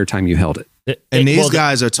entire time you held it. And these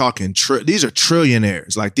guys are talking. These are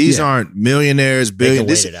trillionaires. Like these aren't millionaires,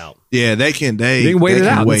 billionaires. They can wait it out. Yeah, they can wait it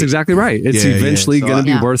out. That's exactly right. It's eventually So going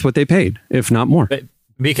to be worth what they paid, if not more.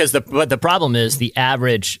 Because the problem is the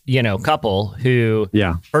average, couple who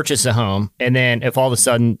purchase a home, and then if all of a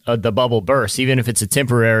sudden the bubble bursts, even if it's a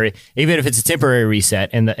temporary reset,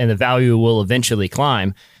 and the value will eventually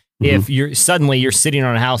climb. If you're sitting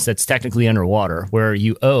on a house that's technically underwater, where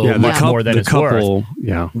you owe much more than it's worth,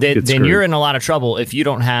 then you're in a lot of trouble if you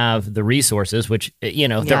don't have the resources, which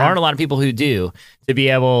there aren't a lot of people who do, to be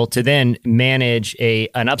able to then manage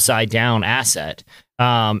an upside down asset,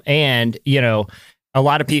 and a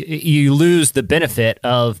lot of people, you lose the benefit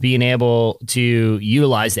of being able to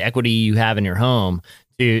utilize the equity you have in your home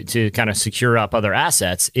to kind of secure up other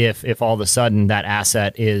assets if all of a sudden that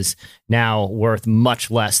asset is now worth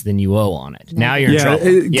much less than you owe on it. Now you're in trouble.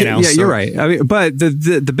 You're right. I mean, but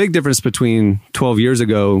the big difference between 12 years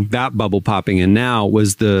ago, that bubble popping, and now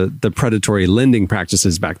was the predatory lending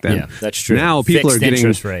practices back then. Yeah, that's true. Now people are getting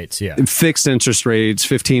interest rates, fixed interest rates,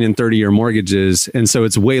 15 and 30-year mortgages, and so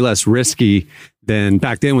it's way less risky than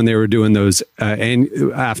back then when they were doing those. And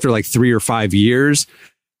after like 3 or 5 years,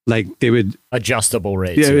 like they would adjustable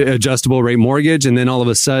rates, adjustable rate mortgage, and then all of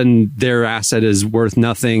a sudden their asset is worth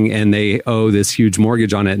nothing, and they owe this huge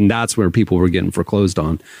mortgage on it, and that's where people were getting foreclosed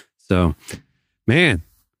on. So, man,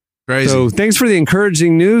 crazy. So thanks for the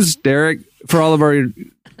encouraging news, Derek, for all of our,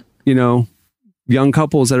 young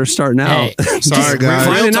couples that are starting out. Hey, sorry guys,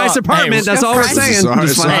 find a nice apartment. That's all we're saying.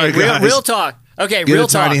 Sorry guys. Real talk. Okay, Get real a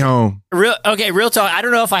tiny talk. home. Real talk. I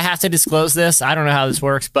don't know if I have to disclose this. I don't know how this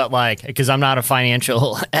works, but because I'm not a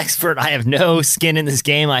financial expert, I have no skin in this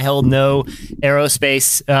game. I hold no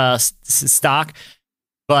aerospace stock.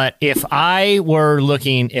 But if I were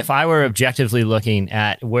objectively looking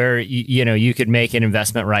at where you could make an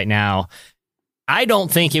investment right now, I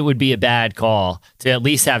don't think it would be a bad call to at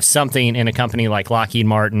least have something in a company like Lockheed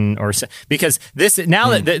Martin, because this now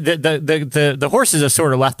that the horses have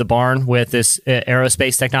sort of left the barn with this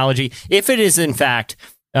aerospace technology. If it is in fact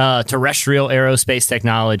terrestrial aerospace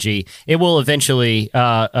technology, it will eventually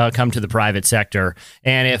come to the private sector.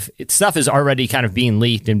 And if stuff is already kind of being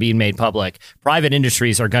leaked and being made public, private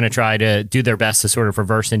industries are going to try to do their best to sort of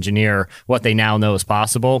reverse engineer what they now know is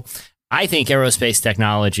possible. I think aerospace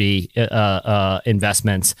technology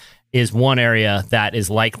investments is one area that is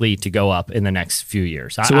likely to go up in the next few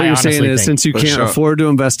years. So what you're saying is, since you can't afford to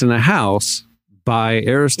invest in a house, buy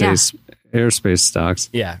aerospace stocks.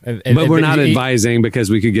 Yeah. But we're not advising, because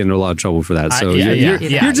we could get into a lot of trouble for that. So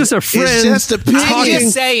you're just a friend. It's just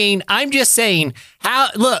I'm just saying how,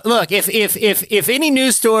 look, if any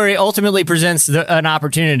news story ultimately presents an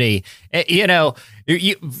opportunity,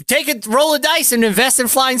 you take a roll of dice and invest in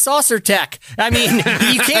flying saucer tech. I mean,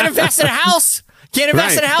 you can't invest in a house. Can't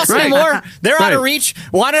invest in a house anymore. They're out of reach.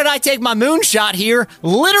 Why don't I take my moonshot here,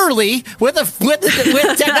 literally, with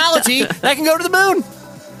technology that can go to the moon?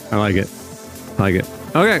 I like it.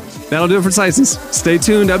 Okay, that'll do it for Slices. Stay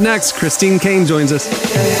tuned. Up next, Christine Caine joins us.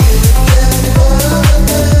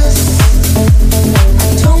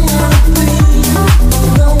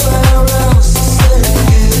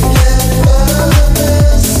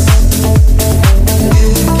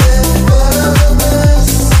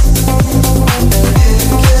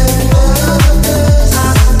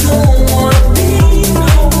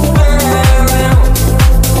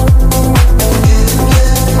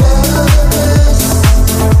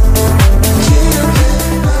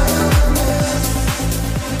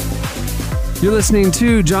 You're listening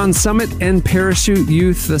to John Summit and Parachute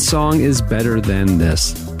Youth. The song is Better Than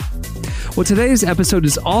This. Well, today's episode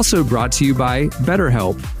is also brought to you by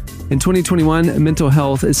BetterHelp. In 2021, mental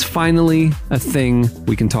health is finally a thing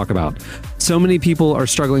we can talk about. So many people are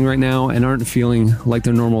struggling right now and aren't feeling like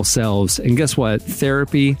their normal selves. And guess what?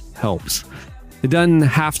 Therapy helps. It doesn't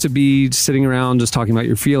have to be sitting around just talking about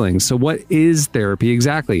your feelings. So what is therapy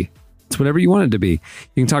exactly? It's whatever you want it to be.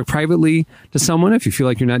 You can talk privately to someone if you feel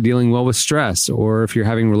like you're not dealing well with stress, or if you're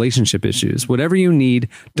having relationship issues. Whatever you need,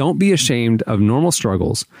 don't be ashamed of normal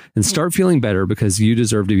struggles and start feeling better, because you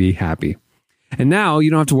deserve to be happy. And now you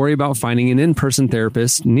don't have to worry about finding an in-person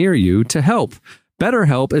therapist near you to help.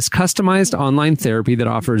 BetterHelp is customized online therapy that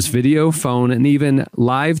offers video, phone, and even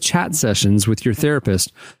live chat sessions with your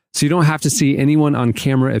therapist, so you don't have to see anyone on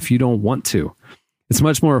camera if you don't want to. It's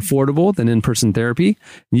much more affordable than in-person therapy.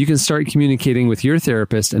 You can start communicating with your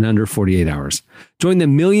therapist in under 48 hours. Join the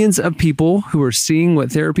millions of people who are seeing what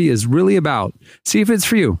therapy is really about. See if it's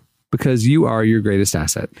for you. because you are your greatest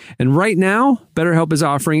asset. And right now, BetterHelp is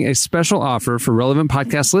offering a special offer for Relevant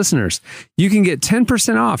Podcast listeners. You can get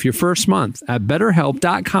 10% off your first month at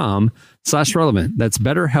BetterHelp.com/relevant. That's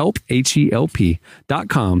BetterHelp,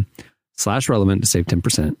 HELP.com/relevant to save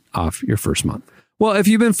 10% off your first month. Well, if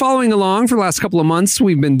you've been following along for the last couple of months,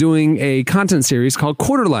 we've been doing a content series called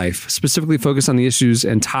Quarter Life, specifically focused on the issues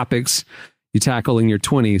and topics you tackle in your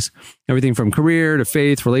 20s. Everything from career to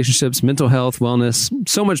faith, relationships, mental health, wellness,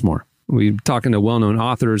 so much more. We're talking to well-known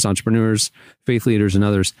authors, entrepreneurs, faith leaders, and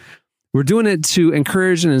others. We're doing it to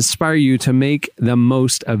encourage and inspire you to make the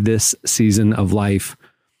most of this season of life.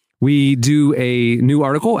 We do a new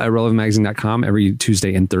article at relevantmagazine.com every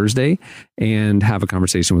Tuesday and Thursday and have a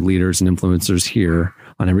conversation with leaders and influencers here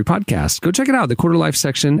on every podcast. Go check it out, the Quarter Life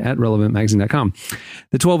section at relevantmagazine.com.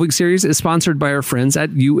 The 12-week series is sponsored by our friends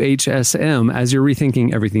at UHSM. As you're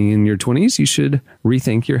rethinking everything in your 20s, you should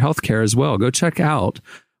rethink your healthcare as well. Go check out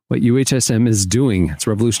what UHSM is doing. It's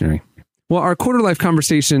revolutionary. Well, our Quarter Life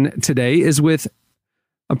conversation today is with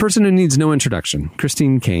a person who needs no introduction,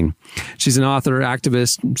 Caine. She's an author,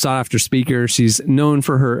 activist, sought-after speaker. She's known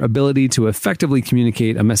for her ability to effectively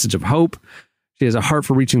communicate a message of hope. She has a heart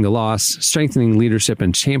for reaching the lost, strengthening leadership,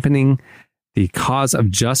 and championing the cause of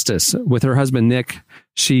justice. With her husband, Nick,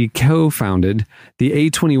 she co-founded the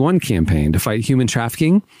A21 campaign to fight human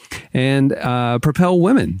trafficking and propel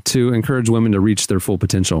women to encourage women to reach their full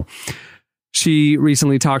potential. She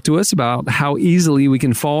recently talked to us about how easily we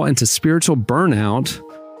can fall into spiritual burnout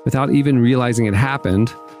without even realizing it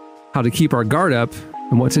happened, how to keep our guard up,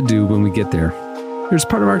 and what to do when we get there. Here's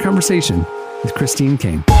part of our conversation with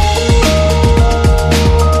Caine.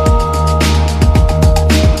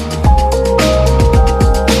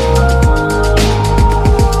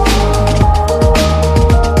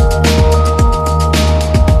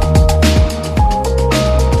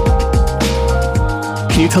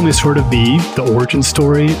 Can you tell me sort of the origin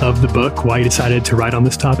story of the book, why you decided to write on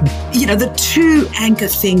this topic? You know, the two anchor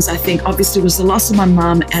things, I think, obviously was the loss of my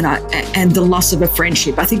mom and the loss of a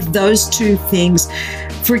friendship. I think those two things,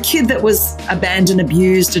 for a kid that was abandoned,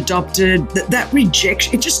 abused, adopted, that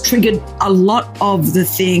rejection, it just triggered a lot of the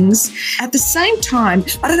things. At the same time,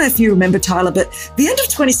 I don't know if you remember, Tyler, but the end of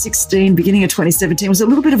 2016, beginning of 2017 was a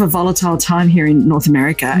little bit of a volatile time here in North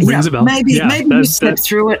America. Rings a bell. Maybe you slept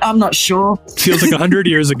through it. I'm not sure. Feels like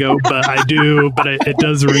 100 years ago, but I do. But it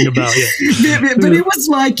does ring a bell. Yeah. But it was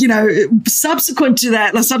like, you know, subsequently to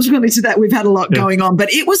that, we've had a lot going on.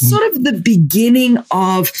 But it was sort of the beginning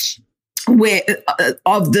of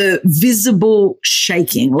the visible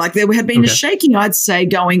shaking. Like there had been a shaking, I'd say,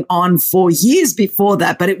 going on for years before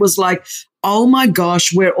that. But it was like, oh my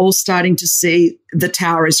gosh, we're all starting to see the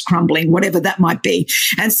tower is crumbling, whatever that might be.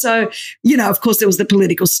 And so, you know, of course, there was the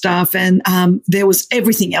political stuff and there was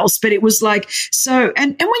everything else. But it was like, so,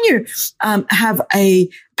 and when you have a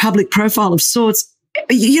public profile of sorts,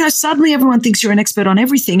 you know, suddenly everyone thinks you're an expert on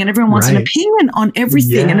everything and everyone wants an opinion on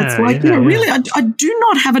everything. And it's like, really, I do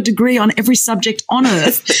not have a degree on every subject on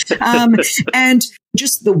earth. And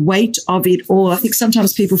just the weight of it all. I think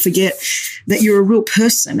sometimes people forget that you're a real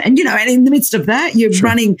person. And, you know, and in the midst of that, you're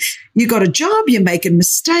running, you got a job, you're making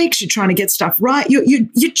mistakes, you're trying to get stuff right.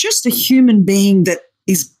 You're just a human being that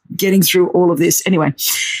is getting through all of this. Anyway,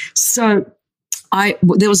 so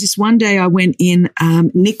there was this one day I went in,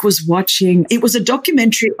 Nick was watching, it was a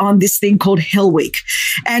documentary on this thing called Hell Week.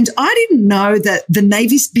 And I didn't know that the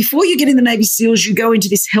Navy, before you get in the Navy SEALs, you go into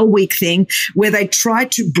this Hell Week thing where they try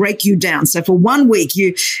to break you down. So for 1 week,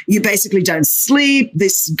 you basically don't sleep.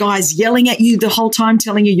 This guy's yelling at you the whole time,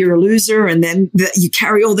 telling you you're a loser. And then you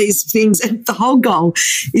carry all these things. And the whole goal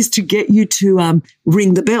is to get you to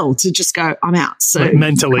ring the bell, to just go, I'm out. So like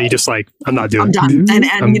mentally, just like, I'm not doing it. I'm done.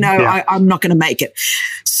 And you know, I'm not going to make it.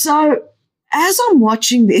 So as I'm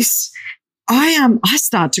watching this, I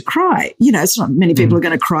start to cry. You know, it's not many people are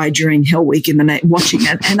going to cry during Hell Week in the night watching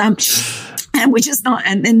it. And we're just not.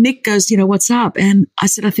 And Nick goes, you know, what's up? And I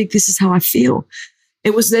said, I think this is how I feel.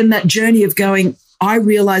 It was then that journey of going, I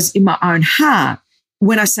realized in my own heart,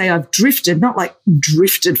 when I say I've drifted, not like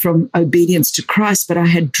drifted from obedience to Christ, but I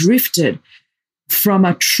had drifted from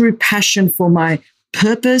a true passion for my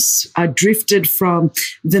purpose. I drifted from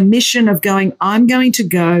the mission of going, I'm going to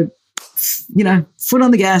go, you know, foot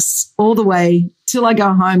on the gas all the way till I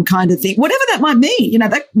go home kind of thing, whatever that might mean. You know,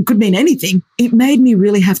 that could mean anything. It made me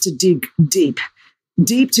really have to dig deep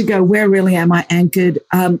to go, where really am I anchored?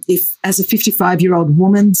 If as a 55-year-old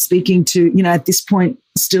woman speaking to, you know, at this point,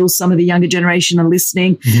 still some of the younger generation are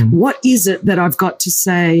listening, what is it that I've got to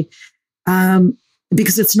say?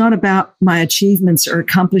 Because it's not about my achievements or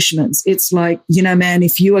accomplishments. It's like, you know, man,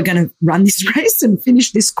 if you are going to run this race and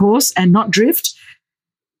finish this course and not drift,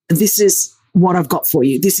 this is what I've got for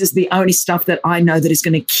you. This is the only stuff that I know that is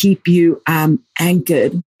going to keep you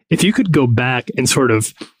anchored. If you could go back and sort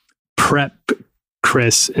of prep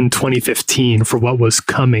Chris in 2015 for what was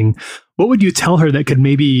coming, what would you tell her that could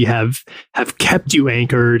maybe have kept you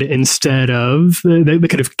anchored instead of, that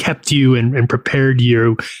could have kept you and prepared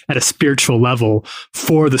you at a spiritual level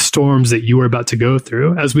for the storms that you were about to go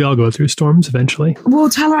through, as we all go through storms eventually?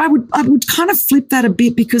 Well, Tyler, I would kind of flip that a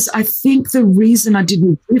bit, because I think the reason I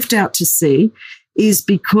didn't drift out to sea is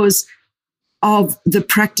because of the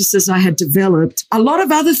practices I had developed. A lot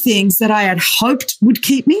of other things that I had hoped would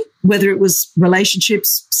keep me, whether it was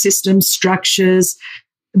relationships, systems, structures,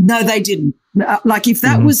 no, they didn't. Like if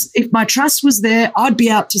that was, if my trust was there, I'd be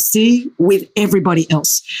out to sea with everybody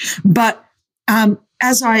else. But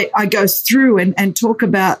as I go through and talk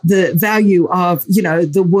about the value of,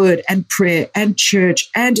 the word and prayer and church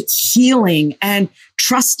and healing and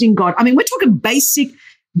trusting God, I mean, we're talking basic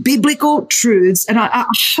biblical truths. And I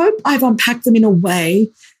hope I've unpacked them in a way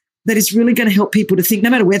that is really going to help people to think, no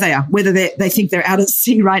matter where they are, whether they think they're out at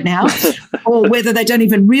sea right now or whether they don't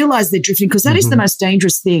even realize they're drifting, because that is the most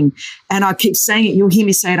dangerous thing. And I keep saying it, you'll hear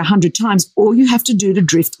me say it 100 times. All you have to do to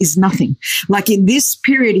drift is nothing. Like in this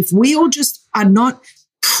period, if we all just are not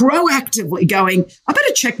proactively going, I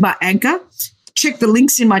better check my anchor, check the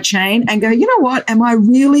links in my chain and go, you know what? Am I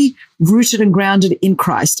really rooted and grounded in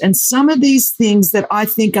Christ? And some of these things that I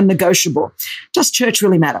think are negotiable. Does church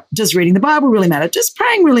really matter? Does reading the Bible really matter? Does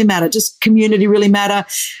praying really matter? Does community really matter?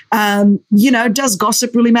 Does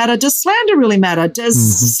gossip really matter? Does slander really matter?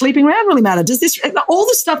 Does sleeping around really matter? Does this, all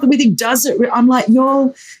the stuff that we think does it? I'm like,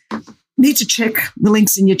 y'all need to check the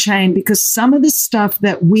links in your chain, because some of the stuff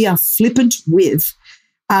that we are flippant with,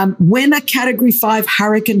 when a Category 5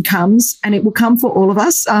 hurricane comes, and it will come for all of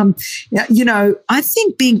us, I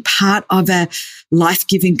think being part of a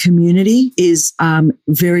life-giving community is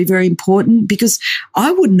very, very important, because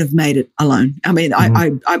I wouldn't have made it alone. I mean,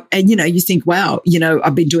 you think, wow,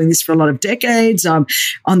 I've been doing this for a lot of decades. I'm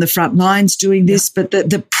on the front lines doing this, but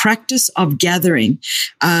the practice of gathering,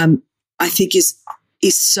 I think is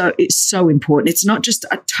so important. It's not just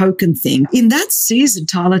a token thing. In that season,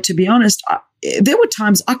 Tyler, to be honest, there were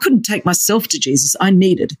times I couldn't take myself to Jesus. I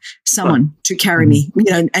needed someone to carry me,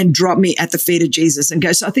 and drop me at the feet of Jesus and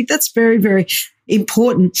go. So I think that's very, very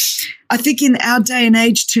important. I think in our day and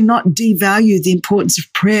age, to not devalue the importance of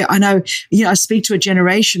prayer. I know, I speak to a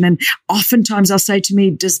generation, and oftentimes they'll say to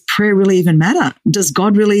me, does prayer really even matter? Does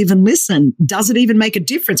God really even listen? Does it even make a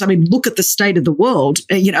difference? I mean, look at the state of the world.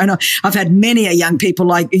 And I've had many young people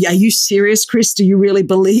like, are you serious, Chris? Do you really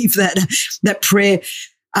believe that prayer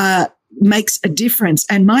makes a difference?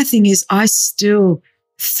 And my thing is, I still,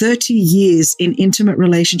 30 years in intimate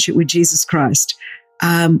relationship with Jesus Christ,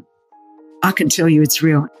 I can tell you it's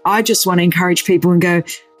real. I just want to encourage people and go,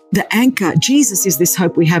 the anchor, Jesus is this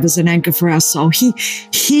hope we have as an anchor for our soul.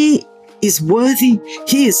 He is worthy.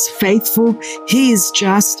 He is faithful. He is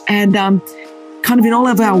just. And kind of in all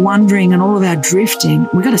of our wandering and all of our drifting,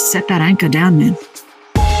 we've got to set that anchor down, man.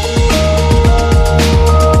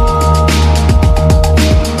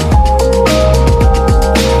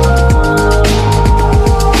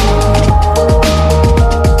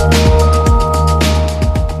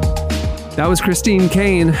 That was Christine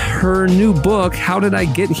Caine. Her new book, How Did I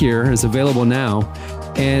Get Here, is available now.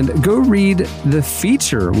 And go read the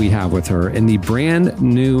feature we have with her in the brand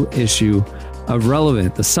new issue of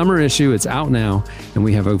Relevant, the summer issue. It's out now, and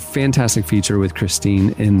we have a fantastic feature with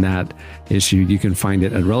Christine in that issue. You can find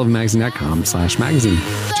it at relevantmagazine.com/magazine.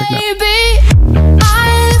 Check it out. Baby,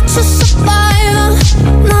 I live to survive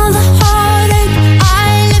another heartache.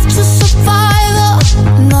 I live to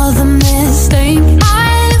survive another mistake.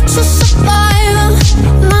 I live to survive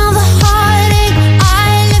another heartache.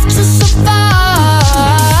 I live to survive.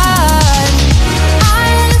 I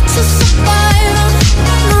live to survive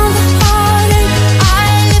another heartache. I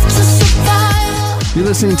live to survive. You're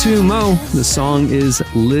listening to Mo. The song is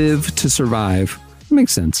Live to Survive. It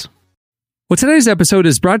makes sense. Well, today's episode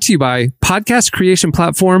is brought to you by podcast creation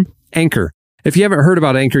platform Anchor. If you haven't heard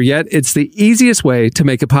about Anchor yet, it's the easiest way to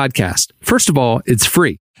make a podcast. First of all, it's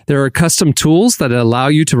free. There are custom tools that allow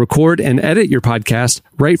you to record and edit your podcast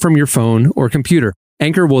right from your phone or computer.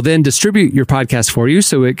 Anchor will then distribute your podcast for you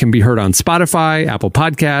so it can be heard on Spotify, Apple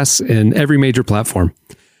Podcasts, and every major platform.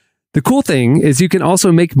 The cool thing is you can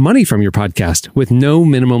also make money from your podcast with no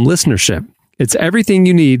minimum listenership. It's everything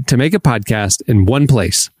you need to make a podcast in one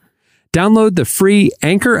place. Download the free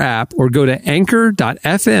Anchor app or go to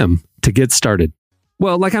anchor.fm to get started.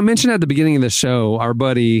 Well, like I mentioned at the beginning of the show, our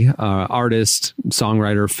buddy, artist,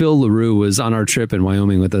 songwriter, Phil LaRue was on our trip in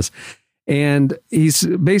Wyoming with us. And he's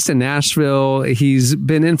based in Nashville. He's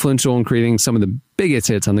been influential in creating some of the biggest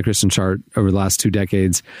hits on the Christian chart over the last 2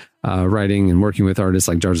 decades, writing and working with artists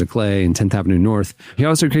like Jars of Clay and 10th Avenue North. He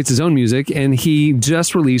also creates his own music, and he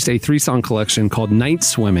just released a 3-song collection called Night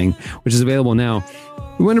Swimming, which is available now.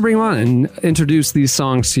 We want to bring him on and introduce these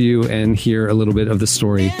songs to you and hear a little bit of the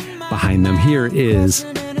story behind them. Here is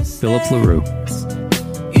Phillip LaRue.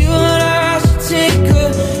 You and I should take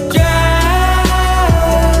a drive.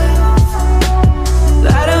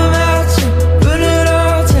 Light 'em out and put it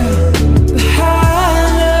all down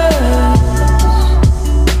behind us.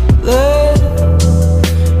 Love.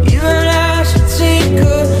 You and I should take a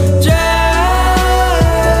drive.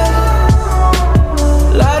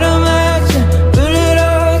 Light 'em out and put it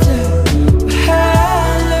all down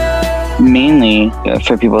behind us. Mainly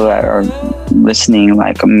for people that are listening,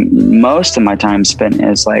 like most of my time spent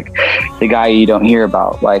is like the guy you don't hear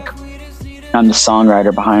about. Like, I'm the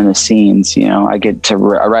songwriter behind the scenes. You know, I get to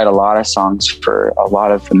I write a lot of songs for a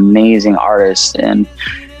lot of amazing artists, and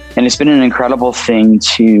it's been an incredible thing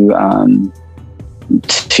to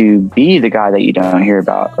be the guy that you don't hear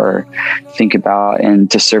about or think about,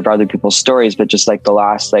 and to serve other people's stories. But just like the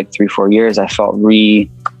last 3-4 years, I felt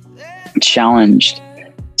challenged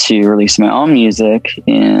to release my own music,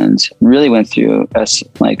 and really went through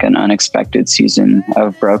an unexpected season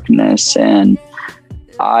of brokenness. And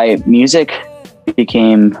music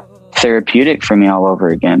became therapeutic for me all over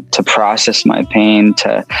again, to process my pain,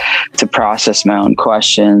 to process my own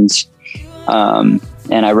questions. And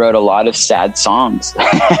I wrote a lot of sad songs,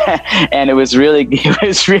 and it was really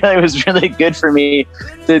good for me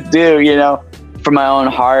to do, you know, for my own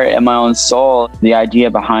heart and my own soul. The idea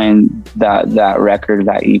behind that record,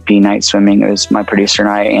 that EP, Night Swimming, it was my producer and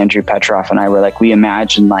I, Andrew Petroff, and I were we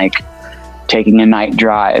imagined taking a night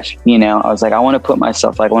drive. You know, I was I want to put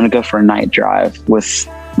myself, I want to go for a night drive with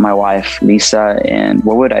my wife, Lisa, and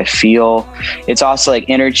what would I feel? It's also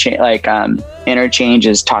interchange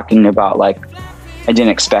is talking about I didn't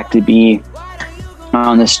expect to be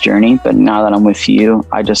on this journey, but now that I'm with you,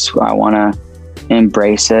 I want to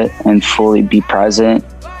embrace it and fully be present.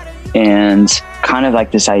 And kind of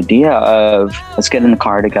this idea of, let's get in the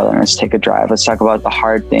car together and let's take a drive. Let's talk about the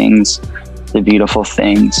hard things, the beautiful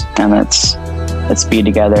things, and let's be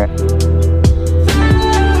together.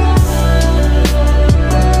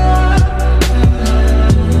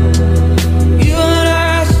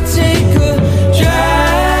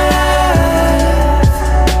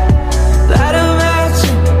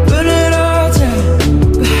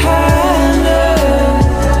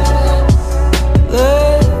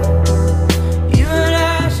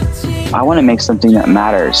 I want to make something that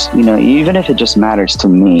matters, you know, even if it just matters to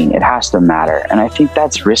me, it has to matter. And I think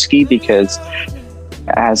that's risky, because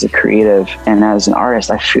as a creative and as an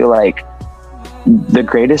artist, I feel like the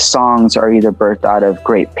greatest songs are either birthed out of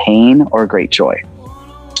great pain or great joy.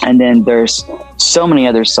 And then there's so many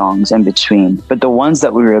other songs in between, but the ones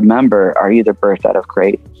that we remember are either birthed out of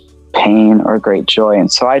great pain or great joy.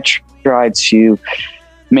 And so I try to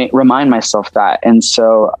remind myself that. And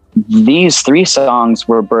so these 3 songs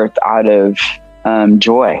were birthed out of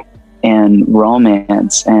joy and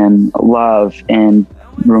romance and love, and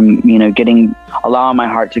allowing my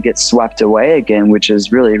heart to get swept away again, which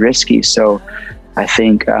is really risky. So I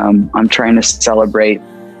think I'm trying to celebrate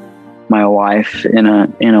my wife in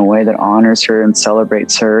a way that honors her and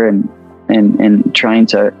celebrates her, and trying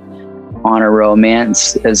to honor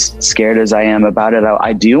romance. As scared as I am about it,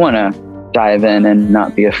 I do want to dive in and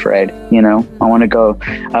not be afraid. You know, I want to go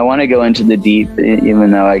into the deep,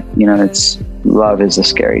 even though love is a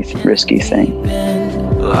scary, risky thing.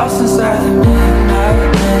 Lost inside the midnight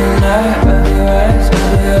of your eyes,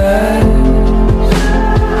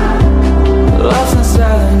 Lost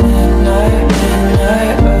inside the midnight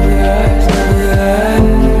of your eyes,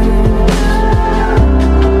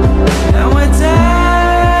 And we're diving,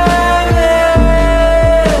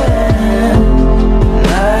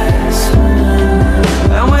 night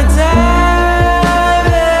swimming, and we're diving.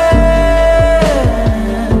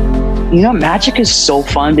 You know, magic is so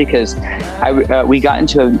fun, because we got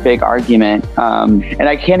into a big argument, and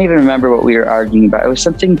I can't even remember what we were arguing about. It was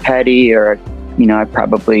something petty, or, I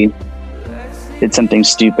probably did something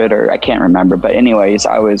stupid, or I can't remember. But anyways,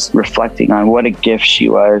 I was reflecting on what a gift she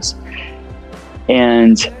was.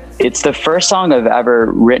 And it's the first song I've ever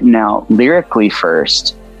written out lyrically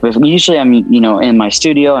first. Usually I'm, in my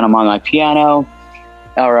studio and I'm on my piano,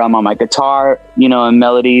 or I'm on my guitar, and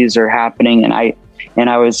melodies are happening. And I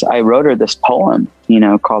wrote her this poem,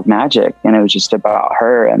 called Magic. And it was just about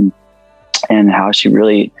her and how she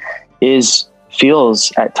really is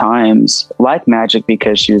feels at times like magic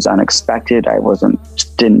because she was unexpected. I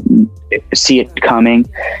didn't see it coming.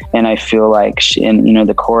 And I feel like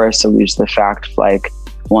the chorus alludes to the fact like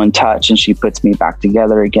one touch and she puts me back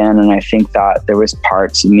together again. And I think that there was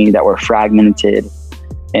parts of me that were fragmented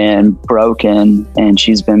and broken, and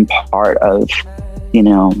she's been part of,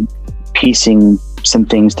 piecing some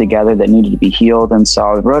things together that needed to be healed. And so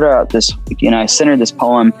I wrote out this, I sent her this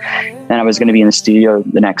poem, and I was going to be in the studio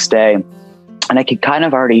the next day, and I could kind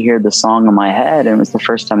of already hear the song in my head. And it was the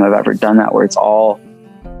first time I've ever done that, where it's all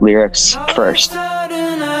lyrics first.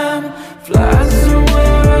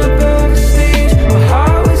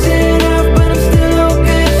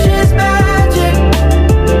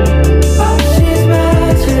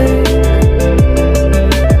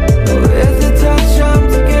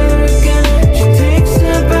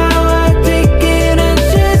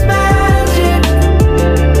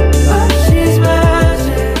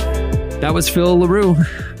 That was Phil LaRue.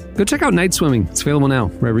 Go check out Night Swimming. It's available now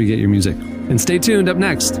wherever you get your music. And stay tuned. Up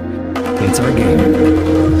next, it's our game.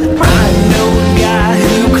 I know a guy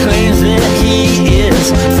who claims that he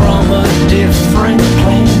is from a different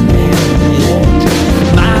planet.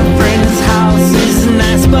 My friend's house is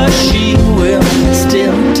nice, but she will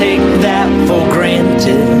still take that for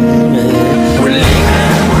granted. We're leaving,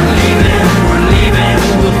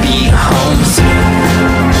 we'll be home soon.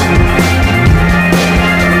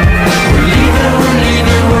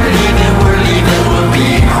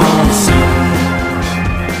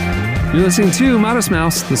 You're listening to Modest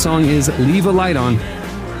Mouse. The song is Leave a Light On.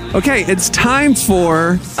 Okay, it's time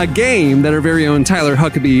for a game that our very own Tyler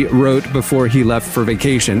Huckabee wrote before he left for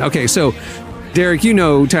vacation. Okay, so Derek,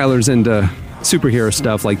 Tyler's into superhero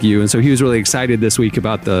stuff like you, and so he was really excited this week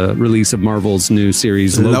about the release of Marvel's new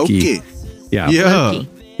series, Loki. Yeah. Yeah.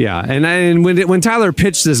 Yeah, and when Tyler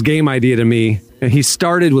pitched this game idea to me, and he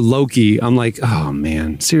started with Loki, I'm like, oh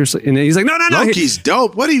man, seriously? And he's like, no. Loki's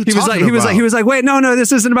dope. What are you talking about? He was like, wait, no,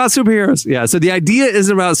 this isn't about superheroes. Yeah, so the idea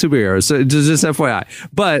isn't about superheroes. So just FYI.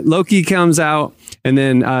 But Loki comes out, and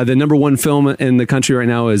then the number one film in the country right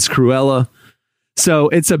now is Cruella. So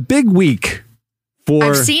it's a big week for.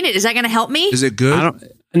 I've seen it. Is that going to help me? Is it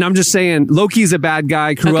good? And I'm just saying, Loki's a bad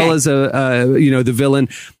guy. Cruella's the villain.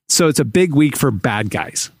 So it's a big week for bad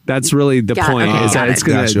guys. That's really the point. Is that it's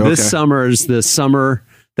gonna this summer is the summer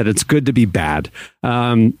that it's good to be bad.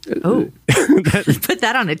 Put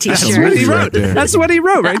that on a t-shirt. That's what he wrote. That's what he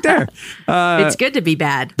wrote right there. It's good to be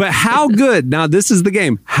bad. But how good? Now this is the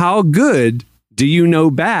game. How good do you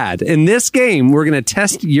know bad? In this game, we're going to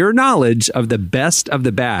test your knowledge of the best of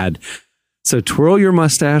the bad. So twirl your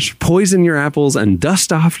mustache, poison your apples, and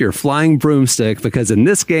dust off your flying broomstick, because in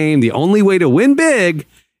this game, the only way to win big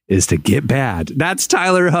is to get bad. That's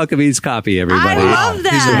Tyler Huckabee's copy, everybody. I love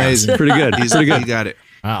that. He's amazing. Pretty good. He's pretty good. You got it.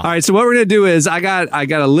 Wow. All right, so what we're going to do is I got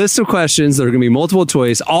a list of questions that are going to be multiple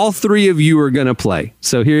choice. All three of you are going to play.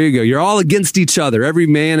 So here you go. You're all against each other, every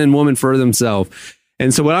man and woman for themselves.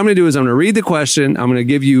 And so what I'm going to do is I'm going to read the question. I'm going to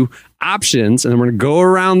give you options, and I'm going to go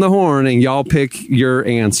around the horn, and y'all pick your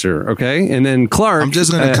answer, okay? And then Clark... I'm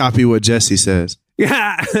just going to copy what Jesse says.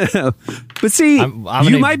 Yeah. But see,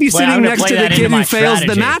 you might be sitting next to the kid who fails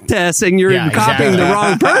the math test, and you're copying the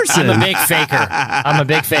wrong person. I'm a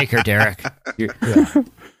big faker, Derek.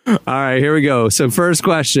 All right, here we go. So first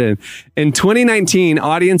question. In 2019,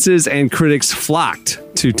 audiences and critics flocked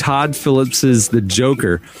to Todd Phillips's The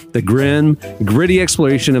Joker, the grim, gritty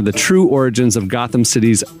exploration of the true origins of Gotham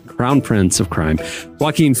City's crown prince of crime.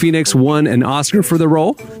 Joaquin Phoenix won an Oscar for the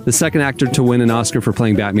role, the second actor to win an Oscar for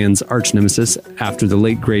playing Batman's arch nemesis after the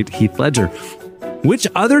late, great Heath Ledger. Which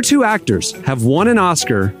other two actors have won an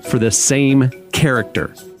Oscar for the same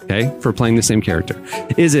character? Okay, for playing the same character.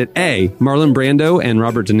 Is it A, Marlon Brando and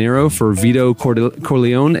Robert De Niro for Vito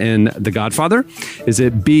Corleone in The Godfather? Is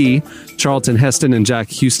it B, Charlton Heston and Jack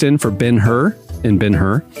Huston for Ben-Hur in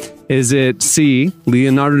Ben-Hur? Is it C,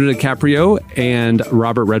 Leonardo DiCaprio and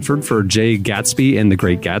Robert Redford for Jay Gatsby in The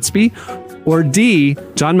Great Gatsby? Or D,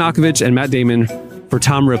 John Malkovich and Matt Damon for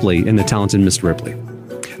Tom Ripley in The Talented Mr. Ripley?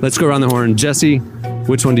 Let's go around the horn. Jesse,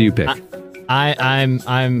 which one do you pick?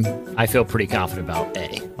 I feel pretty confident about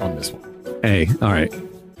A on this one. A. All right.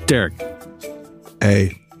 Derek.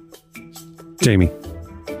 A. Jamie.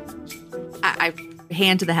 I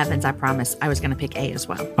hand to the heavens, I promise. I was going to pick A as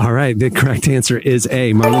well. All right. The correct answer is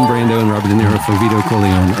A. Marlon Brando and Robert De Niro for Vito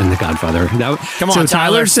Corleone and The Godfather. Come on, so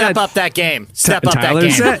Tyler, step up that game. Tyler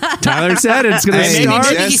said it's going to start.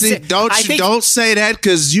 Jesse, don't say that,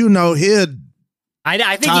 because he'll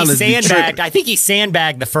I think he sandbagged. I think he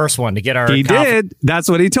sandbagged the first one to get our. He did. That's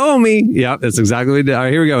what he told me. Yep, that's exactly what he did. All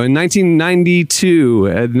right, here we go. In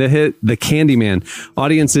 1992, the hit "The Candyman,"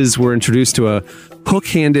 audiences were introduced to a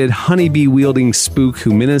hook-handed, honeybee-wielding spook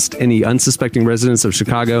who menaced any unsuspecting residents of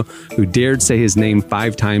Chicago who dared say his name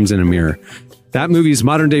 5 times in a mirror. That movie's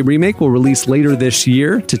modern-day remake will release later this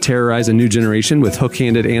year to terrorize a new generation with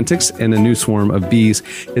hook-handed antics and a new swarm of bees.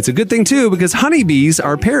 It's a good thing, too, because honeybees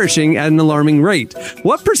are perishing at an alarming rate.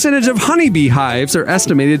 What percentage of honeybee hives are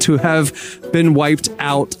estimated to have been wiped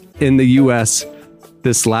out in the U.S.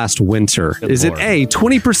 this last winter? Is it A,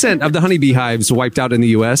 20% of the honeybee hives wiped out in the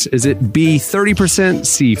U.S.? Is it B, 30%,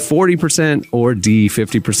 C, 40%, or D,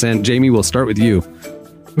 50%? Jamie, we'll start with you.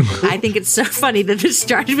 I think it's so funny that this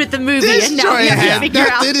started with the movie and now we have to figure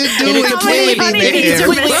out how many honeybees are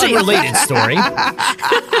missing. Related story.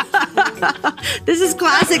 This is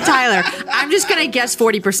classic Tyler. I'm just going to guess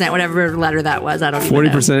 40%, whatever letter that was. I don't even know.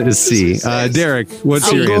 40% is C. Derek, what's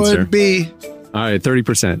your answer? B. All right,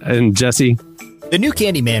 30%. And Jesse? The new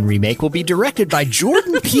Candyman remake will be directed by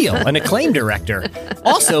Jordan Peele, an acclaimed director.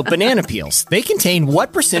 Also, banana peels. They contain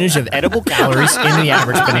what percentage of edible calories in the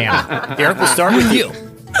average banana? Derek, we'll start with you.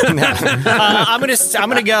 I'm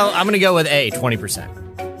gonna go with A,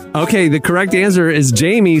 20%. Okay, the correct answer is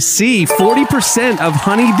Jamie, C. 40% of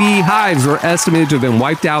honeybee hives were estimated to have been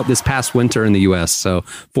wiped out this past winter in the U.S. So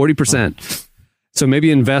 40%. So maybe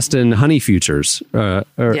invest in honey futures. Yeah.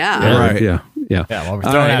 Right. Yeah. Well, we're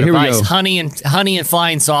throwing out advice. Honey and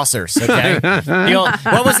flying saucers. Okay.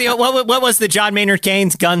 What was the John Maynard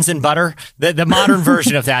Keynes Guns and Butter? The modern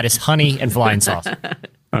version of that is honey and flying saucer.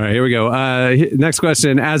 All right, here we go. Next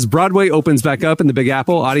question. As Broadway opens back up in the Big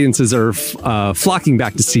Apple, audiences are flocking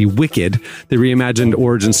back to see Wicked, the reimagined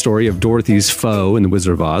origin story of Dorothy's foe in The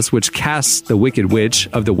Wizard of Oz, which casts the Wicked Witch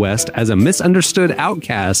of the West as a misunderstood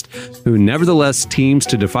outcast who nevertheless teams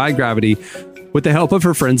to defy gravity with the help of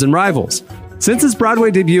her friends and rivals. Since its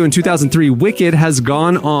Broadway debut in 2003, Wicked has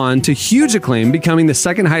gone on to huge acclaim, becoming the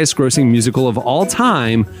second highest grossing musical of all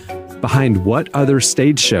time. Behind what other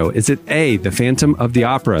stage show? Is it A, The Phantom of the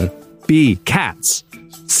Opera, B, Cats,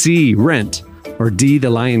 C, Rent, or D, The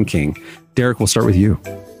Lion King? Derek, we'll start with you.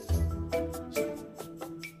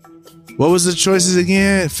 What was the choices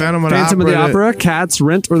again? Phantom of the Opera, Cats,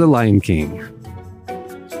 Rent, or The Lion King?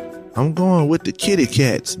 I'm going with the kitty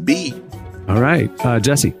cats, B. All right.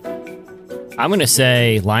 Jesse? I'm going to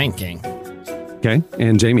say Lion King. Okay.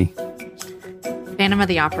 And Jamie? Phantom of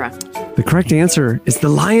the Opera. The correct answer is The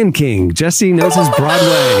Lion King. Jesse knows his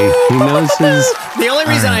Broadway. He knows his... The only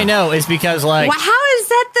reason I know is because, like... Well, how is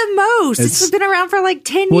that the most? It's been around for like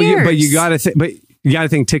 10 years. But you got to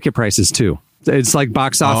think ticket prices too. It's like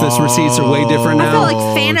box office receipts are way different now. I feel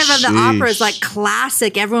like Phantom of the Opera is like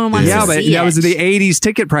classic. Everyone wants to see it. Yeah, but that was the 80s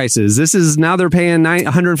ticket prices. This is now they're paying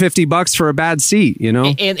 $150 for a bad seat, you know?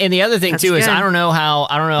 And the other thing too is I don't know how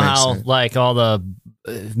like all the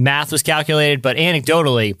math was calculated, but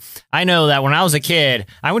anecdotally, I know that when I was a kid,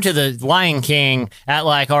 I went to the Lion King at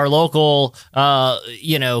like our local,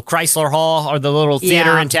 Chrysler Hall or the little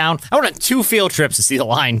theater in town. I went on 2 field trips to see the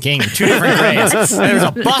Lion King in 2 different grades. There was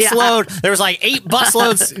a busload. There was like 8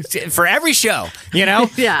 busloads for every show. You know,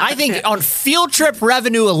 I think on field trip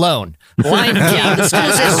revenue alone, Lion King, the school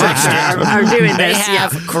districts are doing this. They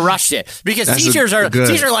have crushed it because teachers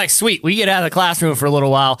are like, sweet, we get out of the classroom for a little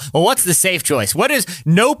while. Well, what's the safe choice? What is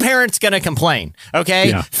no parent's going to complain?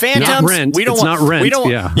 Okay, Phantoms. Not Rent. We don't want. Not Rent. We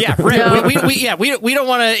don't. Rent. We don't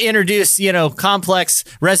want to introduce complex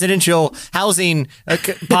residential housing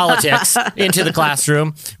politics into the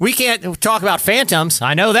classroom. We can't talk about Phantoms.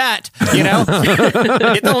 I know that. You know,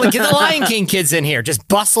 get the Lion King kids in here. Just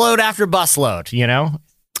busload after busload. You know.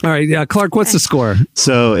 All right, Clark, what's the score?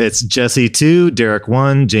 So it's Jesse 2, Derek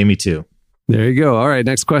 1, Jamie 2. There you go. All right,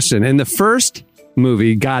 next question. In the first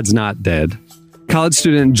movie, God's Not Dead, college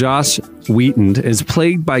student Josh Wheaton is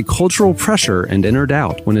plagued by cultural pressure and inner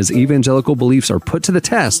doubt when his evangelical beliefs are put to the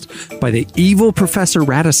test by the evil Professor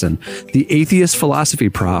Radisson, the atheist philosophy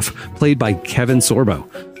prof, played by Kevin Sorbo.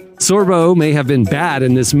 Sorbo may have been bad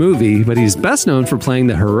in this movie, but he's best known for playing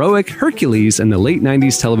the heroic Hercules in the late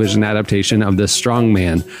 90s television adaptation of The Strong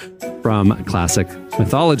Man from classic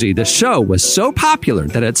mythology. The show was so popular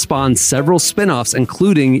that it spawned several spin-offs,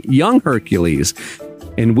 including Young Hercules,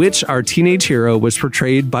 in which our teenage hero was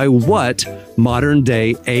portrayed by what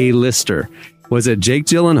modern-day A-lister? Was it Jake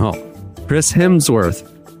Gyllenhaal, Chris Hemsworth,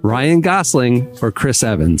 Ryan Gosling, or Chris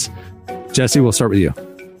Evans? Jesse, we'll start with you.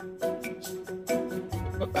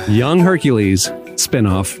 Young Hercules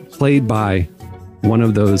spinoff played by one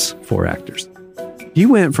of those 4 actors. He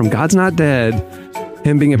went from God's Not Dead,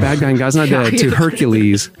 him being a bad guy in God's Not Dead, to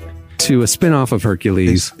Hercules, to a spinoff of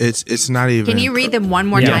Hercules. It's not even. Can you read them one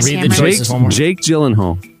more time? Read the Cameron? choices one more. Jake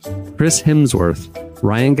Gyllenhaal, Chris Hemsworth,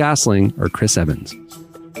 Ryan Gosling, or Chris Evans?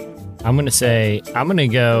 I'm going to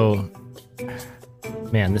go,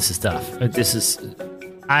 man, this is tough.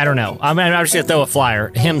 I don't know. I'm just going to throw a flyer.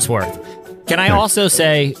 Hemsworth. Can I also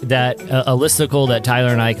say that a listicle that Tyler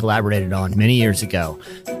and I collaborated on many years ago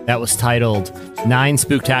that was titled 9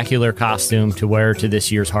 Spooktacular Costume to Wear to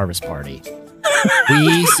This Year's Harvest Party?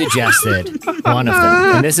 We suggested one of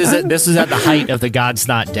them. And this is at the height of the God's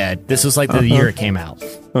Not Dead. This was like the year it came out.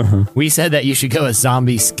 We said that you should go as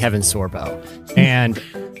zombies Kevin Sorbo. And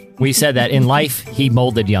we said that in life, he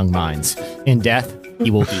molded young minds. In death, he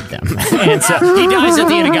will eat them. And so he dies at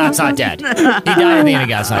the end of God's Not Dead. He died at the end of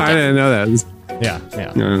God's Not Dead. I didn't know that.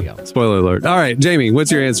 Yeah. There you go. Spoiler alert. All right, Jamie,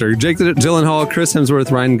 what's your answer? Jake Gyllenhaal, Chris Hemsworth,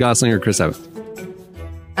 Ryan Gosling, or Chris Evans?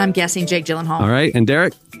 I'm guessing Jake Gyllenhaal. All right, and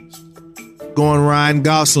Derek? Going Ryan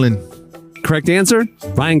Gosling. Correct answer,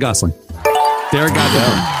 Ryan Gosling. Derek got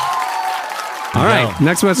that. All right,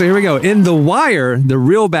 next question. Here we go. In The Wire, the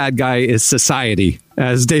real bad guy is society.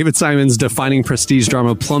 As David Simon's defining prestige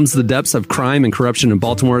drama plumbs the depths of crime and corruption in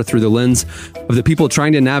Baltimore through the lens of the people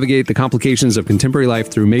trying to navigate the complications of contemporary life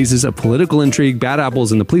through mazes of political intrigue, bad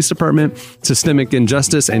apples in the police department, systemic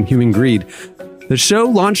injustice, and human greed. The show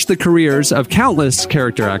launched the careers of countless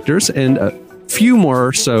character actors, and a few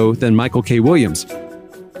more so than Michael K. Williams,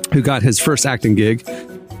 who got his first acting gig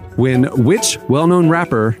when which well-known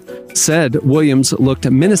rapper said Williams looked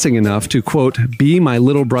menacing enough to, quote, be my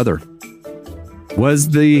little brother. Was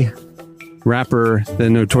the rapper the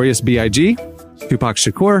Notorious B.I.G., Tupac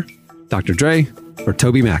Shakur, Dr. Dre, or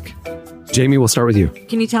Toby Mac? Jamie, we'll start with you.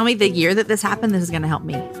 Can you tell me the year that this happened? This is going to help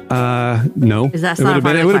me. No. Is that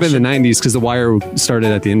it would have been the 90s because The Wire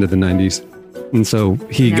started at the end of the 90s. And so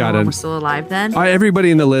he got it. We're still alive then?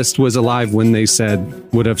 Everybody in the list was alive when they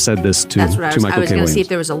would have said this to That's what Michael K. Williams. I was going to see if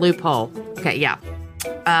there was a loophole. Okay, yeah.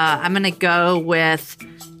 I'm going to go with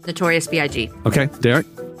Notorious B.I.G. Okay, Derek?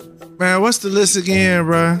 Man, what's the list again,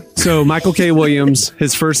 bro? So Michael K. Williams,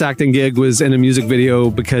 his first acting gig was in a music video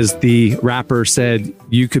because the rapper said,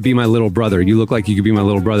 you could be my little brother. You look like you could be my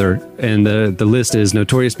little brother. And the list is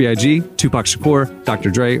Notorious B.I.G., Tupac Shakur, Dr.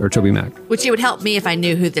 Dre, or Toby Mac. Which it would help me if I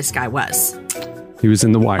knew who this guy was. He was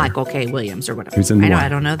in The Wire. Michael K. Williams or whatever. He was in The Wire. I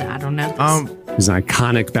don't know that. I don't know this. He's an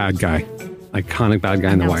iconic bad guy. Iconic bad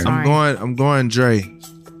guy in The Wire. Sorry. I'm going Dre.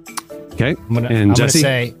 Okay. I'm Jesse?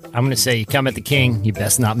 going to say, you come at the king, you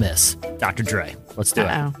best not miss. Dr. Dre. Let's do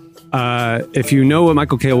it. If you know what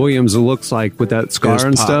Michael K. Williams looks like with that scar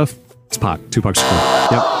and stuff, it's Pac. Tupac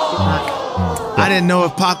Shakur. Yep. I didn't know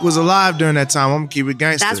if Pac was alive during that time. I'm going to keep it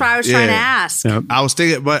gangster. That's what I was trying to ask. Yep. I was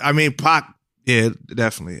thinking, but I mean, Pac, yeah,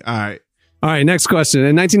 definitely. All right, next question.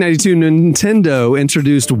 In 1992, Nintendo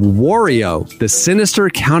introduced Wario, the sinister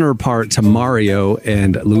counterpart to Mario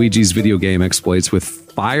and Luigi's video game exploits with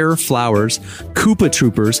fire flowers, Koopa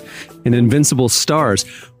Troopers, and invincible stars.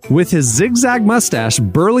 With his zigzag mustache,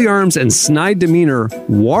 burly arms, and snide demeanor,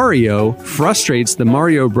 Wario frustrates the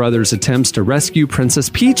Mario Brothers' attempts to rescue Princess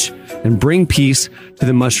Peach and bring peace to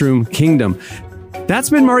the Mushroom Kingdom. That's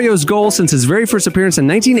been Mario's goal since his very first appearance in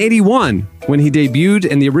 1981, when he debuted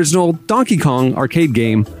in the original Donkey Kong arcade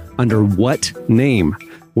game under what name?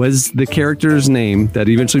 Was the character's name that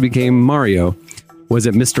eventually became Mario? Was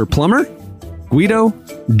it Mr. Plumber, Guido,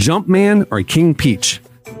 Jumpman, or King Peach?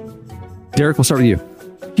 Derek, we'll start with you.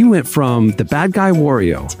 You went from the bad guy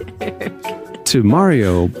Wario to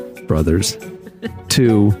Mario Brothers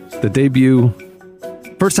to the debut.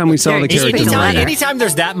 First time we saw the character. Anytime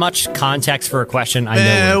there's that much context for a question, I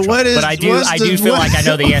know. But I do feel like I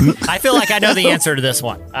know the answer. I feel like I know the answer to this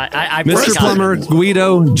one. Mr. Plumber,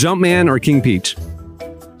 Guido, Jumpman, or King Peach?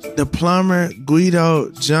 The Plumber, Guido,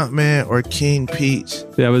 Jumpman, or King Peach?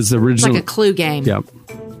 That was the original. It's like a clue game. Yep.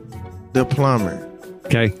 The Plumber.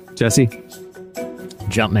 Okay, Jesse?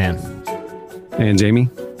 Jumpman. And Jamie?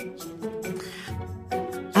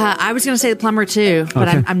 I was going to say the plumber too, but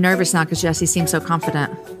okay. I'm nervous now because Jesse seems so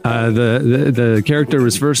confident. The character